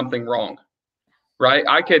doing something wrong. Right.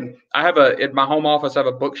 In my home office, I have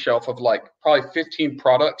a bookshelf of like probably 15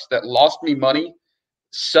 products that lost me money,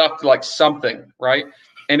 sucked like something. Right.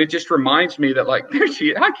 And it just reminds me that like, there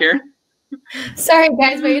she is. Hi, Karen. Sorry,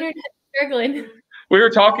 guys. My internet's struggling. We were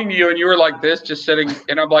talking to you and you were like this, just sitting,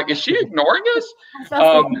 and I'm like, is she ignoring us?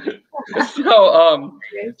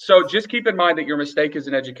 So just keep in mind that your mistake is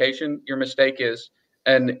an education. Your mistake is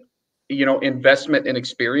an, investment in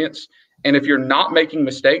experience. And if you're not making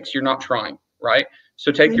mistakes, you're not trying, right? So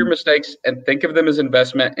take your mistakes and think of them as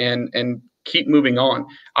investment and keep moving on.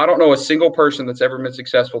 I don't know a single person that's ever been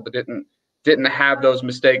successful that didn't have those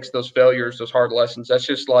mistakes, those failures, those hard lessons. That's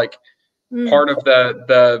just like part of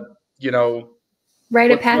the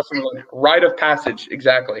rite of passage. Rite of passage,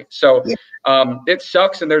 exactly. So it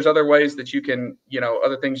sucks, and there's other ways that you can,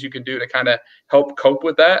 other things you can do to kind of help cope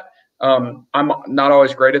with that. I'm not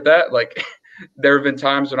always great at that. Like there have been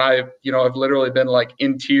times when I've literally been like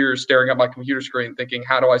in tears staring at my computer screen thinking,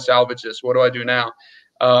 how do I salvage this? What do I do now?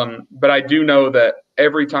 But I do know that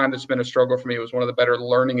every time that's been a struggle for me, it was one of the better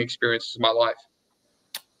learning experiences of my life.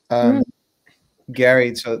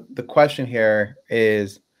 Gary, so the question here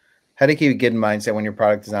is, how to keep a good mindset when your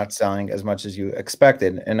product is not selling as much as you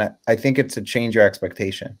expected? And I think it's to change your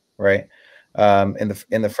expectation, right? In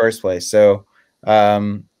the first place. So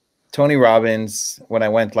Tony Robbins, when I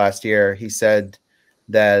went last year, he said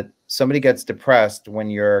that somebody gets depressed when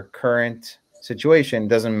your current situation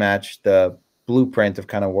doesn't match the blueprint of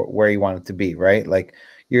kind of where you want it to be, right? Like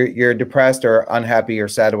you're depressed or unhappy or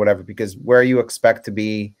sad or whatever because where you expect to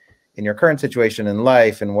be in your current situation in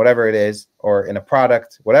life and whatever it is, or in a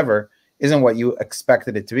product, whatever, isn't what you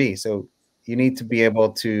expected it to be. So you need to be able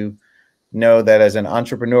to know that as an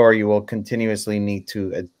entrepreneur, you will continuously need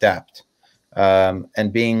to adapt. And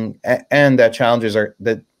that challenges are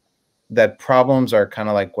that problems are kind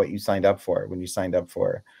of like what you signed up for when you signed up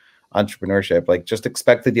for entrepreneurship. Like just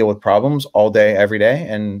expect to deal with problems all day, every day,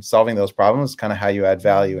 and solving those problems is kind of how you add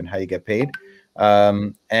value and how you get paid.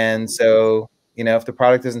 And so, if the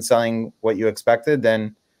product isn't selling what you expected,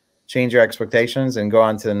 then change your expectations and go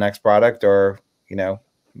on to the next product, or,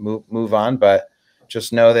 move on. But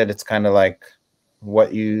just know that it's kind of like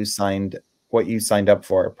what you signed up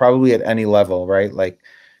for, probably at any level, right? Like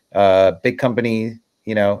big company,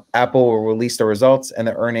 Apple will release the results and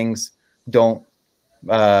the earnings don't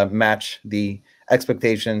match the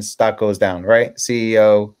expectations, stock goes down, right?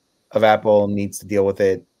 CEO of Apple needs to deal with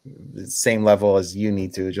it the same level as you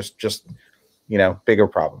need to, just bigger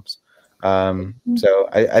problems. So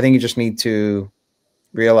I think you just need to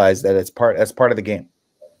realize that that's part of the game.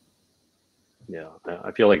 Yeah,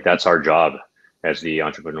 I feel like that's our job as the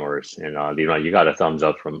entrepreneurs, and you got a thumbs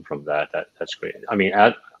up from that. That's great. I mean,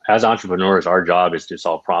 as entrepreneurs, our job is to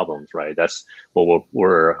solve problems, right? That's what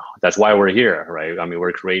that's why we're here, right? I mean,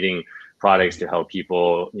 we're creating products to help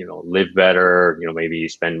people, live better, maybe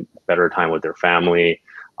spend better time with their family.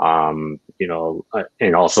 And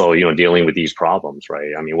also, dealing with these problems,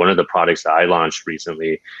 right? I mean, one of the products that I launched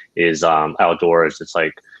recently is outdoors. It's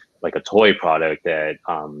like a toy product that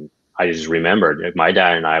I just remembered. My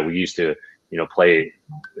dad and I, we used to, play,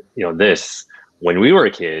 this when we were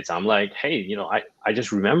kids. I'm like, hey, I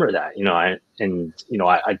just remember that,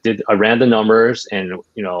 I ran the numbers and,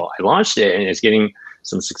 I launched it and it's getting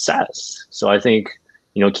some success. So I think,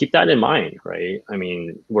 keep that in mind, right? I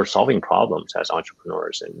mean, we're solving problems as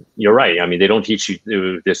entrepreneurs, and you're right. I mean, they don't teach you to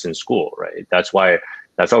do this in school, right? That's why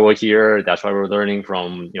we're here. That's why we're learning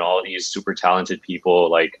from, all these super talented people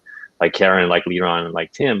like Karen, like Liran, and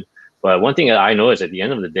like Tim. But one thing that I know is at the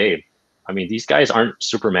end of the day, I mean, these guys aren't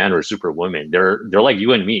Superman or Superwoman. They're like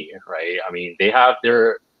you and me, right? I mean, they have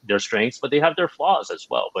their strengths, but they have their flaws as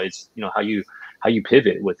well. But it's, how you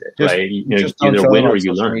pivot with it, right? You either win or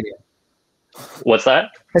you learn. Media. What's that?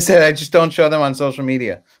 I said I just don't show them on social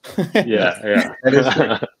media. Yeah. That is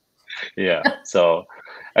true. Yeah. So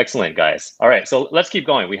excellent, guys. All right. So let's keep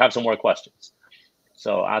going. We have some more questions.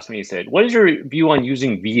 So Ask Me said, what is your view on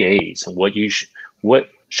using VAs and what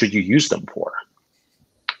should you use them for?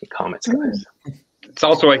 The comments, guys. It's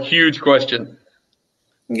also a huge question.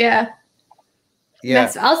 Yeah.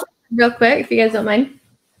 Yeah. I'll real quick if you guys don't mind.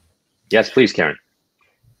 Yes, please, Karen.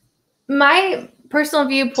 My personal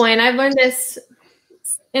viewpoint, I've learned this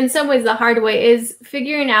in some ways the hard way, is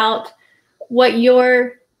figuring out what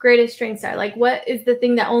your greatest strengths are. Like, what is the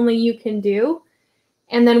thing that only you can do?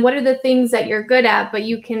 And then what are the things that you're good at, but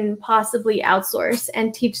you can possibly outsource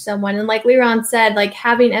and teach someone? And like Liran said, like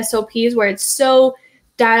having SOPs where it's so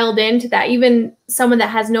dialed into that even someone that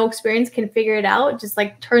has no experience can figure it out, just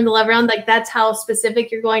like turn the lever on. Like that's how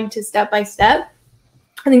specific you're going to step by step.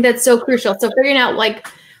 I think that's so crucial. So figuring out like,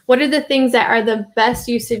 what are the things that are the best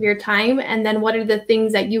use of your time? And then what are the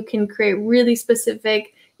things that you can create really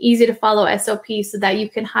specific, easy to follow SOPs so that you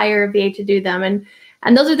can hire a VA to do them.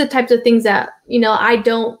 And those are the types of things that, you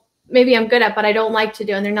know, maybe I'm good at, but I don't like to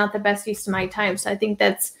do, and they're not the best use of my time. So I think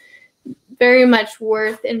that's very much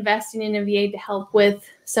worth investing in a VA to help with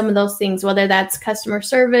some of those things, whether that's customer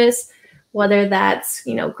service, whether that's,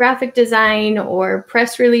 you know, graphic design or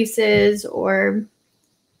press releases or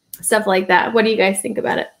stuff like that. What do you guys think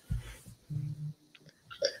about it?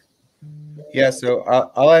 Yeah, so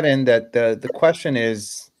I'll add in that the question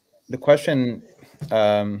is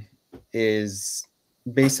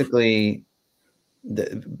basically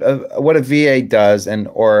what a VA does,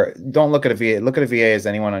 or don't look at a VA. Look at a VA as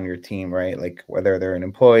anyone on your team, right? Like whether they're an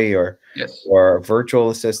employee or a virtual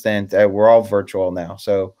assistant. We're all virtual now,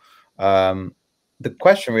 so the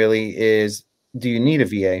question really is, do you need a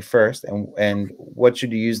VA first, and what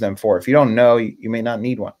should you use them for? If you don't know, you may not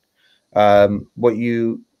need one. When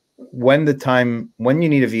you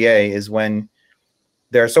need a VA is when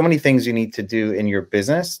there are so many things you need to do in your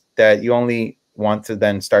business that you only want to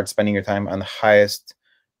then start spending your time on the highest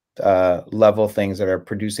level things that are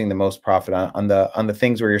producing the most profit, on the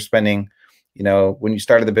things where you're spending, you know, when you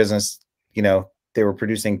started the business, you know, they were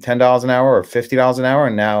producing $10 an hour or $50 an hour,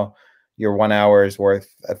 and now your 1 hour is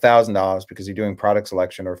worth $1,000 because you're doing product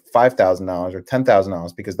selection, or $5,000 or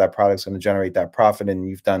 $10,000 because that product's going to generate that profit, and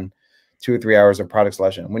you've done 2 or 3 hours of product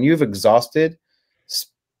selection. When you've exhausted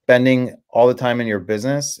spending all the time in your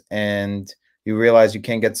business and you realize you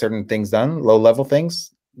can't get certain things done, low-level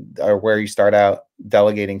things are where you start out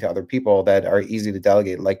delegating to other people that are easy to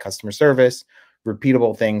delegate, like customer service,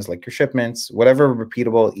 repeatable things like your shipments, whatever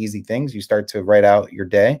repeatable, easy things. You start to write out your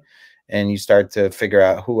day, and you start to figure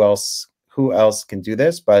out who else can do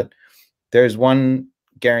this. But there's one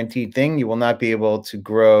guaranteed thing: you will not be able to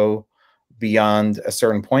grow beyond a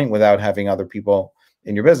certain point without having other people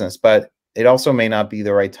in your business. But it also may not be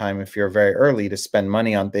the right time, if you're very early, to spend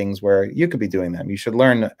money on things where you could be doing them. You should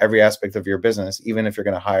learn every aspect of your business, even if you're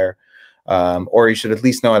going to hire, or you should at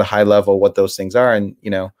least know at a high level what those things are. And, you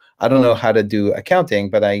know, I don't know how to do accounting,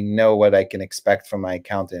 but I know what I can expect from my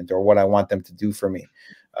accountant, or what I want them to do for me.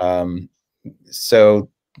 So,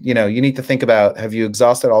 you know, you need to think about, have you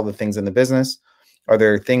exhausted all the things in the business? Are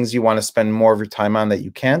there things you want to spend more of your time on that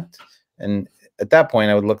you can't? And at that point,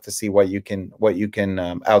 I would look to see what you can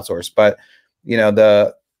outsource. But, you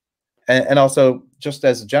know, and also, just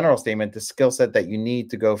as a general statement, the skill set that you need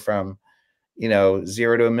to go from, you know,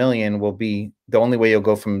 0 to 1 million will be, the only way you'll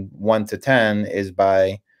go from 1 to 10 is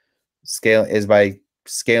by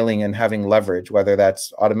scaling and having leverage, whether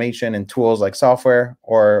that's automation and tools like software,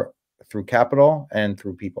 or through capital and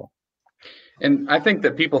through people. And I think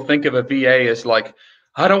that people think of a VA as like,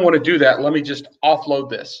 I don't want to do that, let me just offload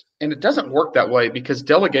this. And it doesn't work that way, because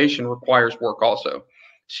delegation requires work also.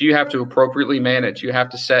 So you have to appropriately manage. You have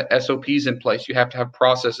to set SOPs in place. You have to have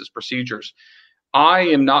processes, procedures. I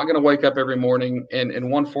am not going to wake up every morning and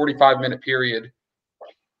in one 45-minute period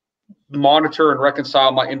monitor and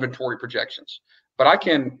reconcile my inventory projections. But I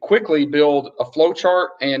can quickly build a flow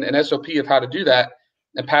chart and an SOP of how to do that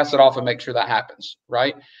and pass it off and make sure that happens,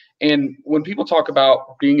 right? And when people talk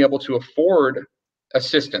about being able to afford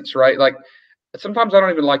assistance, right? Like, sometimes I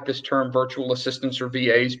don't even like this term virtual assistants or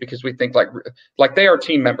VAs, because we think like they are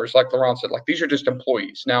team members, like Liran said, like these are just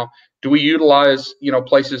employees. Now, do we utilize, you know,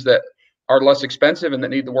 places that are less expensive and that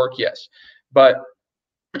need the work? Yes. But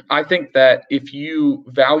I think that if you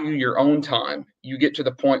value your own time, you get to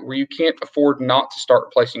the point where you can't afford not to start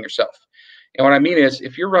replacing yourself. And what I mean is,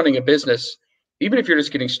 if you're running a business, even if you're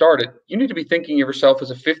just getting started, you need to be thinking of yourself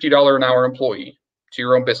as a $50 an hour employee to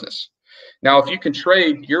your own business. Now, if you can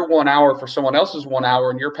trade your 1 hour for someone else's 1 hour,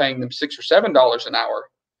 and you're paying them $6 or $7 an hour,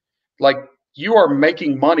 like, you are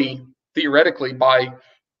making money theoretically by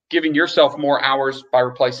giving yourself more hours by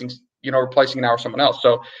replacing an hour with someone else.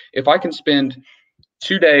 So if I can spend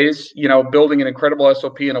 2 days, you know, building an incredible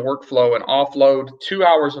SOP and a workflow, and offload 2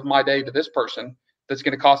 hours of my day to this person, that's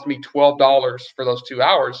going to cost me $12 for those 2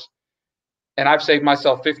 hours, and I've saved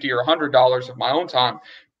myself $50 or $100 of my own time.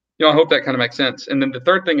 You know, I hope that kind of makes sense. And then the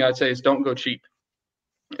third thing I'd say is, don't go cheap.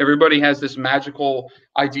 Everybody has this magical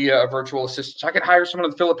idea of virtual assistants. I can hire someone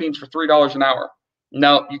in the Philippines for $3 an hour.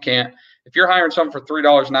 No, you can't. If you're hiring someone for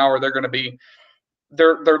 $3 an hour, they're going to be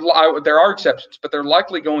there are exceptions, but they're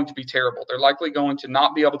likely going to be terrible. They're likely going to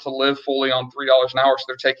not be able to live fully on $3 an hour. So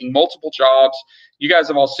they're taking multiple jobs. You guys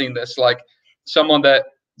have all seen this, like someone that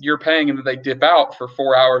you're paying and then they dip out for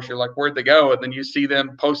 4 hours. You're like, where'd they go? And then you see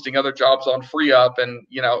them posting other jobs on FreeUp and,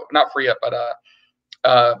 not FreeUp, but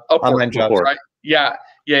Upwork, online jobs, right? Yeah.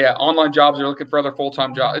 Online jobs. They're looking for other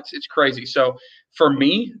full-time jobs. It's crazy. So for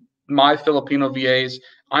me, my Filipino VAs,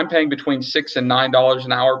 I'm paying between $6 and $9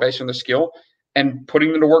 an hour based on the skill, and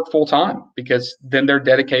putting them to work full time, because then they're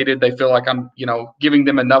dedicated. They feel like I'm, giving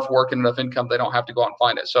them enough work and enough income. They don't have to go out and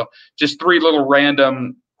find it. So just 3 little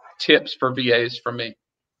random tips for VAs from me.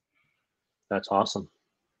 That's awesome.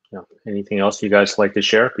 Yeah. Anything else you guys like to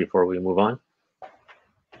share before we move on?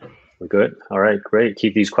 We're good. All right, great.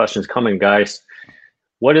 Keep these questions coming, guys.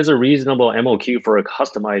 What is a reasonable MOQ for a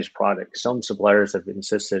customized product? Some suppliers have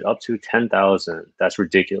insisted up to 10,000. That's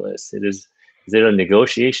ridiculous. Is it a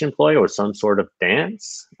negotiation ploy or some sort of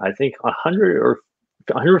dance? I think 100 or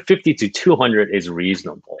 150 to 200 is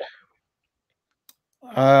reasonable.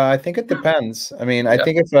 I think it depends. I mean, I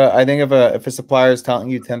think if a supplier is telling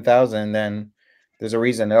you 10,000, then there's a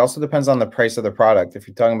reason. It also depends on the price of the product. If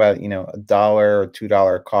you're talking about, $1 or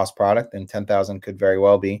 $2 cost product, then 10,000 could very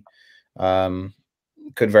well be. And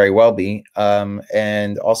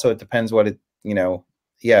also it depends what it,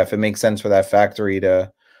 if it makes sense for that factory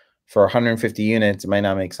for 150 units, it might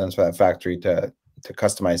not make sense for that factory to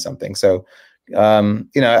customize something. So,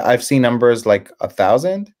 I've seen numbers like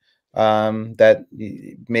 1,000 that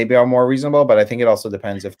maybe are more reasonable, but I think it also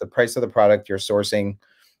depends. If the price of the product you're sourcing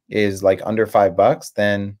is like under $5,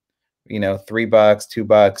 then, $3,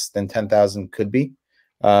 $2, then 10,000 could be.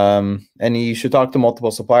 And you should talk to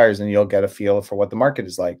multiple suppliers and you'll get a feel for what the market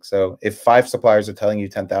is like. So if 5 suppliers are telling you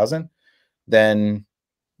 10,000, then,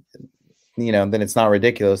 then it's not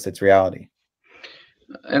ridiculous. It's reality.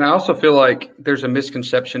 And I also feel like there's a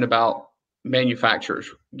misconception about manufacturers.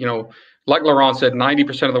 Like Laurent said,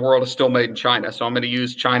 90% of the world is still made in China. So I'm going to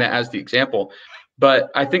use China as the example.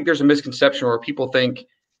 But I think there's a misconception where people think,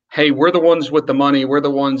 hey, we're the ones with the money. We're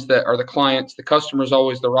the ones that are the clients. The customer's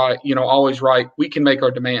always always right. We can make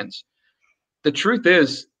our demands. The truth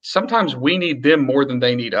is, sometimes we need them more than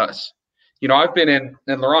they need us. I've been in,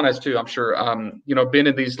 and Laurent has too, I'm sure, been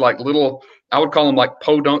in these like little, I would call them like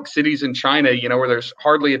podunk cities in China, where there's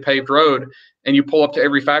hardly a paved road, and you pull up to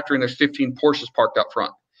every factory and there's 15 Porsches parked out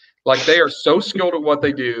front. Like, they are so skilled at what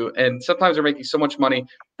they do, and sometimes they're making so much money,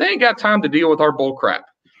 they ain't got time to deal with our bull crap.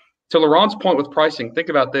 To Laurent's point with pricing, think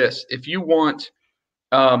about this. If you want,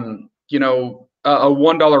 a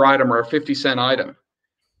 $1 item or a 50-cent item,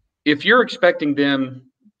 if you're expecting them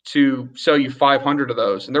to sell you 500 of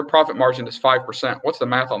those and their profit margin is 5%, what's the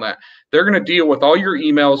math on that? They're going to deal with all your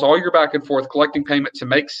emails, all your back and forth, collecting payment to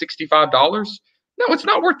make $65. No, it's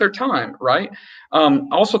not worth their time, right?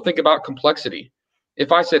 Also think about complexity.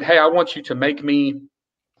 If I said, hey, I want you to make me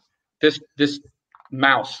this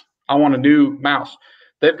mouse, I want a new mouse.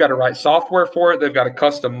 They've got to write software for it. They've got to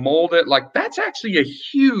custom mold it. Like, that's actually a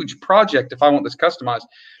huge project if I want this customized.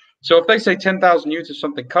 So if they say 10,000 units of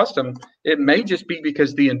something custom, it may just be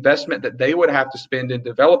because the investment that they would have to spend in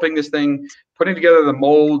developing this thing, putting together the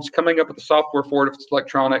molds, coming up with the software for it if it's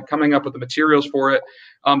electronic, coming up with the materials for it.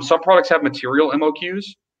 Some products have material MOQs,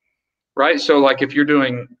 right? So like if you're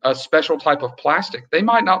doing a special type of plastic, they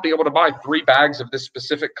might not be able to buy 3 bags of this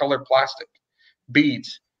specific color plastic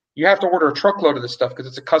beads. You have to order a truckload of this stuff because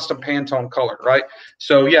it's a custom Pantone color, right?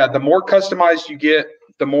 So yeah, the more customized you get,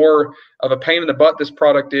 the more of a pain in the butt this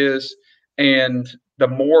product is, and the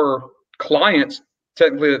more clients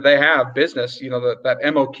technically that they have business, that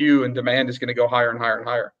MOQ and demand is going to go higher and higher and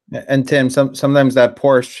higher. And Tim, sometimes that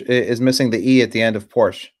Porsche is missing the E at the end of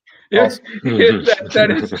Porsche. Yeah,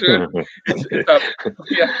 that is true.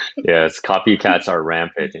 Yes, copycats are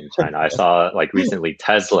rampant in China. I saw like recently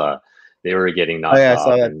Tesla, they were getting knocked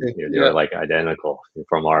off, and they were like identical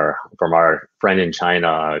from our friend in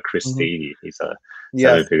China, Chris Stady. He's a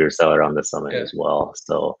 7-figure seller on the summit as well.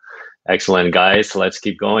 So excellent, guys. Let's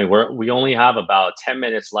keep going. We only have about 10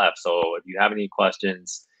 minutes left. So if you have any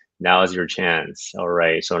questions, now is your chance. All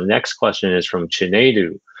right. So next question is from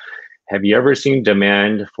Chinedu. Have you ever seen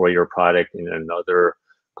demand for your product in another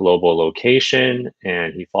global location?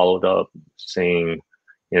 And he followed up saying,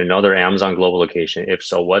 in another Amazon global location? If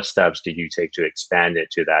so, what steps did you take to expand it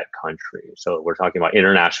to that country? So we're talking about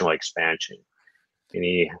international expansion.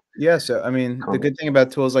 So I mean, the good thing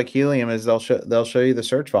about tools like Helium is they'll show you the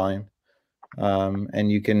search volume, and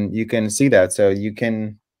you can see that. So you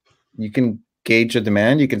can gauge the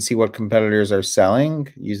demand. You can see what competitors are selling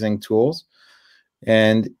using tools,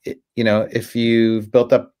 and if you've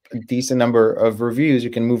built up a decent number of reviews, you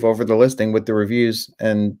can move over the listing with the reviews.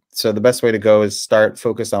 And so the best way to go is start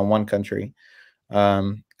focus on one country.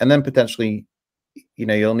 And then potentially,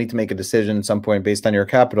 you'll need to make a decision at some point based on your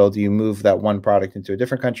capital. Do you move that one product into a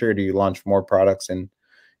different country, or do you launch more products in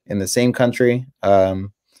the same country?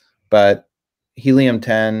 But Helium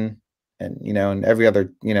 10 and every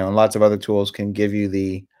other, and lots of other tools can give you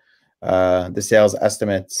the sales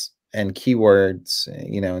estimates and keywords,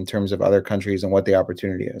 in terms of other countries and what the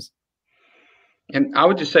opportunity is. And I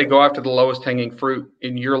would just say, go after the lowest hanging fruit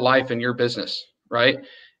in your life and your business, right?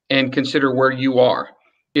 And consider where you are.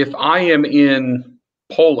 If I am in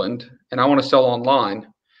Poland and I want to sell online,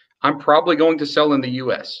 I'm probably going to sell in the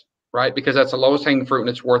US, right? Because that's the lowest hanging fruit and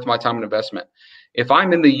it's worth my time and investment. If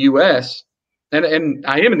I'm in the US, and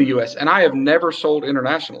I am in the US, and I have never sold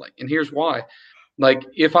internationally, and here's why. Like,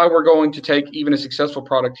 if I were going to take even a successful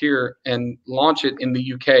product here and launch it in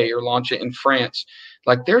the UK or launch it in France,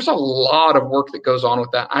 like, there's a lot of work that goes on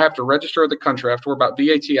with that. I have to register the country. I have to worry about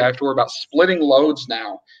VAT. I have to worry about splitting loads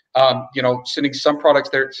now, sending some products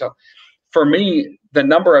there. So for me, the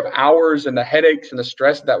number of hours and the headaches and the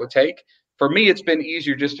stress that would take, for me, it's been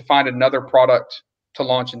easier just to find another product to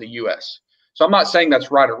launch in the US. So I'm not saying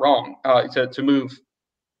that's right or wrong to move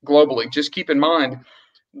globally. Just keep in mind,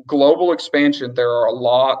 global expansion, there are a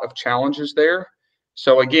lot of challenges there.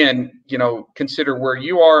 So again, consider where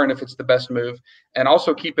you are and if it's the best move. And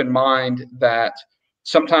also keep in mind that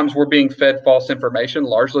sometimes we're being fed false information,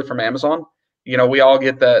 largely from Amazon. We all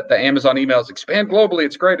get the Amazon emails, expand globally.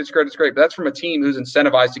 It's great. It's great. It's great. But that's from a team who's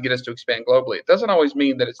incentivized to get us to expand globally. It doesn't always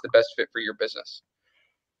mean that it's the best fit for your business.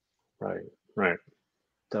 Right.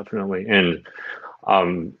 Definitely.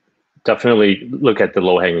 And definitely look at the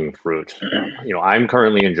low-hanging fruit. I'm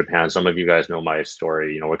currently in Japan. Some of you guys know my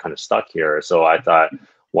story. We're kind of stuck here. So I thought,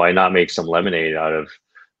 why not make some lemonade out of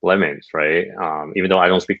lemons, right? Even though I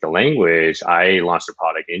don't speak the language, I launched a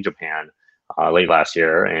product in Japan late last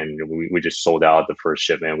year, and we just sold out the first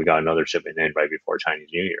shipment. We got another shipment in right before Chinese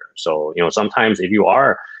New Year. So, sometimes if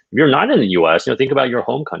you're not in the US, think about your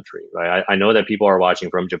home country, right? I know that people are watching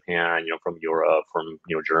from Japan, from Europe, from,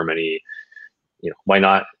 Germany. Why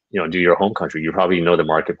not, do your home country? You probably know the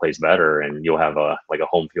marketplace better, and you'll have a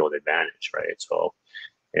home field advantage, right? So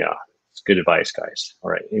yeah, it's good advice, guys.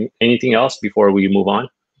 All right. Anything else before we move on?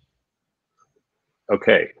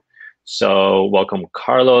 Okay. So welcome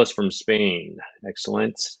Carlos from Spain.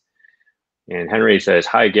 Excellent. And Henry says,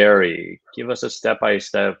 hi, Gary, give us a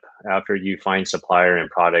step-by-step after you find supplier and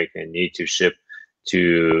product and need to ship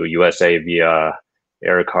to USA via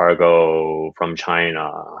air cargo from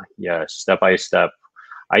China. Yes, step-by-step.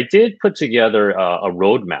 I did put together a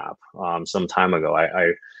roadmap some time ago.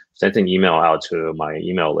 I sent an email out to my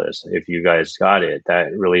email list. If you guys got it,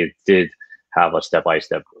 that really did have a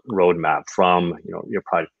step-by-step roadmap from your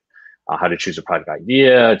product, how to choose a product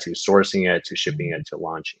idea, to sourcing it, to shipping it, to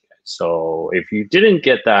launching it. So if you didn't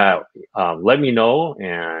get that, let me know,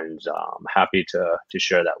 and I'm happy to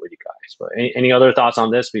share that with you guys. But any other thoughts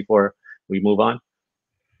on this before we move on?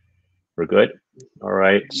 We're good? All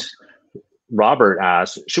right. Robert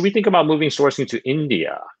asks, should we think about moving sourcing to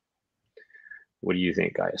India? What do you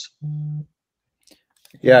think, guys?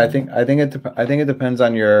 Yeah, I think it depends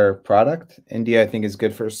on your product. India, I think, is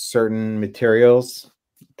good for certain materials,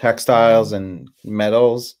 textiles and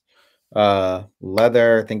metals,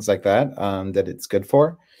 leather, things like that, that it's good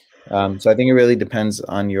for. So I think it really depends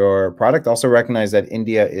on your product. Also recognize that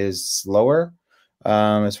India is slower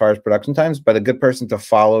as far as production times, but a good person to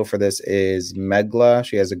follow for this is Megla.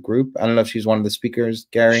 She has a group. I don't know if she's one of the speakers,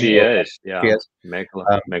 Gary. She is, yeah. She is.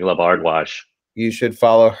 Megla Bhardwaj. You should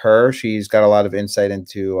follow her. She's got a lot of insight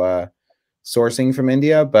into sourcing from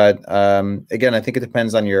India. But again, I think it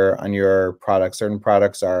depends on your product. Certain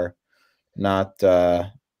products are not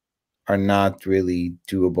really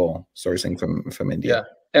doable sourcing from India. Yeah,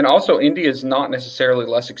 and also India is not necessarily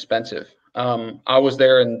less expensive. I was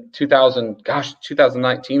there in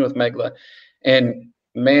 2019 with Megla, and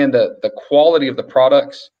man, the quality of the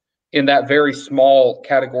products in that very small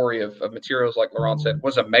category of materials, like Laurent said,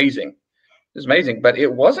 was amazing. It was amazing, but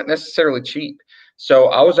it wasn't necessarily cheap. So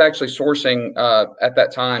I was actually sourcing at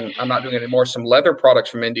that time, I'm not doing it anymore, some leather products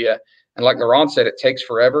from India. And like Laurent said, it takes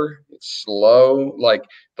forever. It's slow. Like,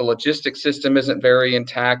 the logistics system isn't very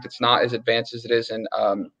intact. It's not as advanced as it is in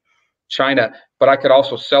China, but I could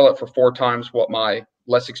also sell it for 4 times what my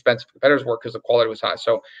less expensive competitors were because the quality was high.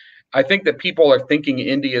 So I think that people are thinking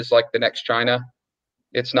India is like the next China.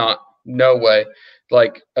 It's not. No way.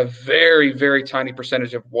 Like, a very, very tiny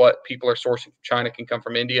percentage of what people are sourcing from China can come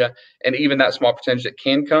from India. And even that small percentage that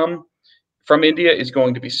can come from India is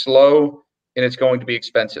going to be slow, and it's going to be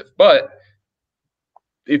expensive. But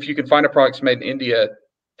if you can find a product made in India,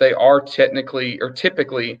 they are typically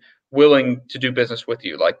willing to do business with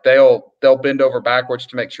you. Like they'll bend over backwards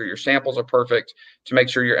to make sure your samples are perfect, to make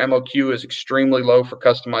sure your MOQ is extremely low for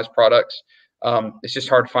customized products. It's just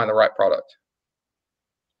hard to find the right product.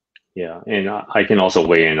 Yeah, and I can also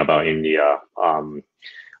weigh in about India.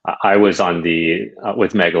 I was on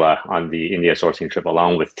with Megla on the India sourcing trip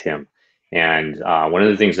along with Tim. And one of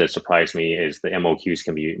the things that surprised me is the MOQs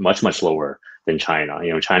can be much, much lower than China.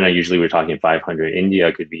 China, usually we're talking 500.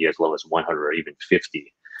 India could be as low as 100 or even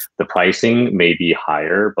 50. The pricing may be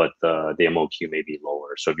higher, but the MOQ may be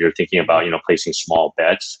lower. So if you're thinking about, placing small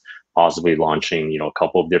bets, possibly launching, a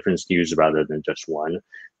couple of different SKUs rather than just one,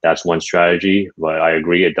 that's one strategy. But I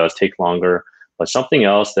agree, it does take longer. But something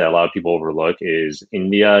else that a lot of people overlook is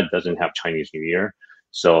India doesn't have Chinese New Year.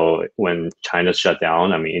 So when China's shut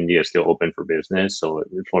down, India is still open for business. So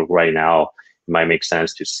for right now, it might make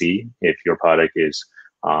sense to see if your product is,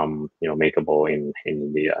 makeable in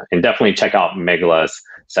India. And definitely check out Megla's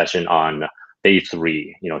session on day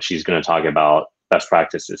 3. She's going to talk about best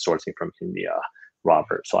practices sourcing from India,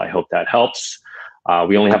 Robert. So I hope that helps.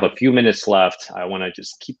 We only have a few minutes left. I want to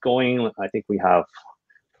just keep going. I think we have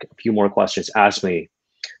a few more questions. Ask me,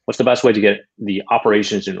 what's the best way to get the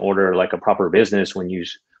operations in order like a proper business when you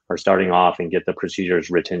are starting off and get the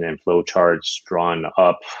procedures written and flow charts drawn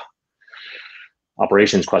up?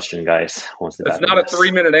 Operations question, guys. It's not a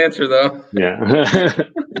 3-minute answer, though. Yeah.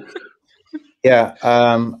 Yeah.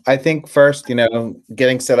 I think first,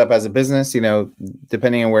 getting set up as a business,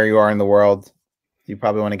 depending on where you are in the world, you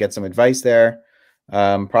probably want to get some advice there.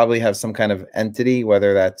 Probably have some kind of entity,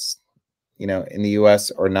 whether that's, in the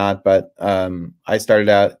US or not. But I started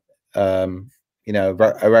out, I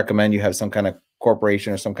recommend you have some kind of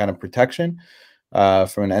corporation or some kind of protection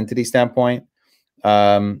from an entity standpoint.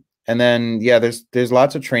 And then, yeah, there's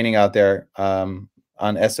lots of training out there on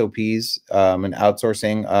SOPs and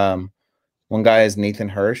outsourcing. One guy is Nathan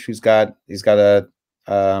Hirsch, he's got a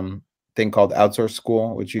thing called Outsource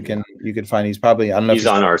School, which you can find. He's probably, I don't know. He's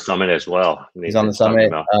on our summit as well. He's on the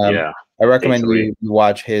summit. Yeah. I recommend you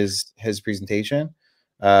watch his presentation.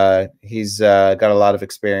 He's got a lot of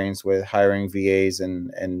experience with hiring VAs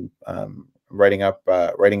and writing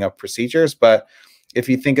up procedures. But if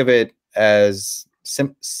you think of it as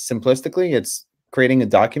simplistically, it's creating a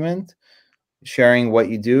document, sharing what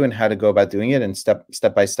you do and how to go about doing it in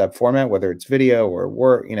step-by-step format, whether it's video or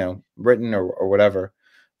word, written or whatever.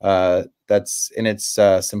 That's in its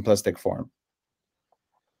simplistic form.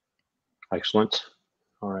 Excellent.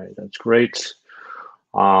 All right, that's great.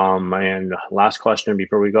 And last question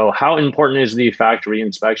before we go: how important is the factory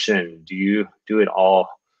inspection? Do you do it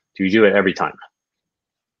every time?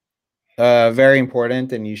 Very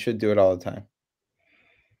important, and you should do it all the time.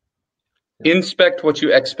 Inspect what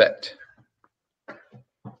you expect.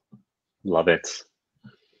 Love it.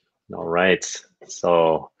 All right.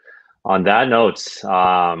 So on that note,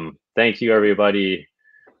 thank you everybody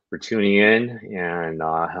for tuning in. And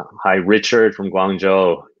hi, Richard from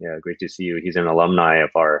Guangzhou. Yeah, great to see you. He's an alumni of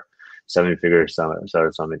our 7-Figure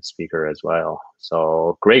Summit speaker as well.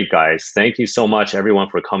 So great, guys. Thank you so much, everyone,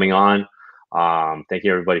 for coming on. Thank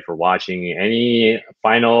you, everybody, for watching. Any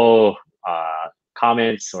final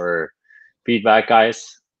comments or feedback,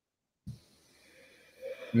 guys?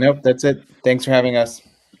 Nope, that's it. Thanks for having us.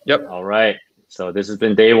 Yep. All right. So this has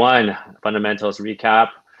been day 1, Fundamentals Recap.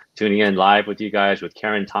 Tuning in live with you guys with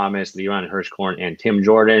Karen Thomas, Liran Hirschkorn, and Tim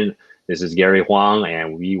Jordan. This is Gary Huang,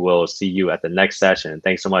 and we will see you at the next session.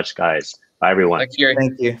 Thanks so much, guys. Bye, everyone. Thanks, Gary.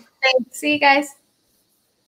 Thank you. Thanks. See you guys.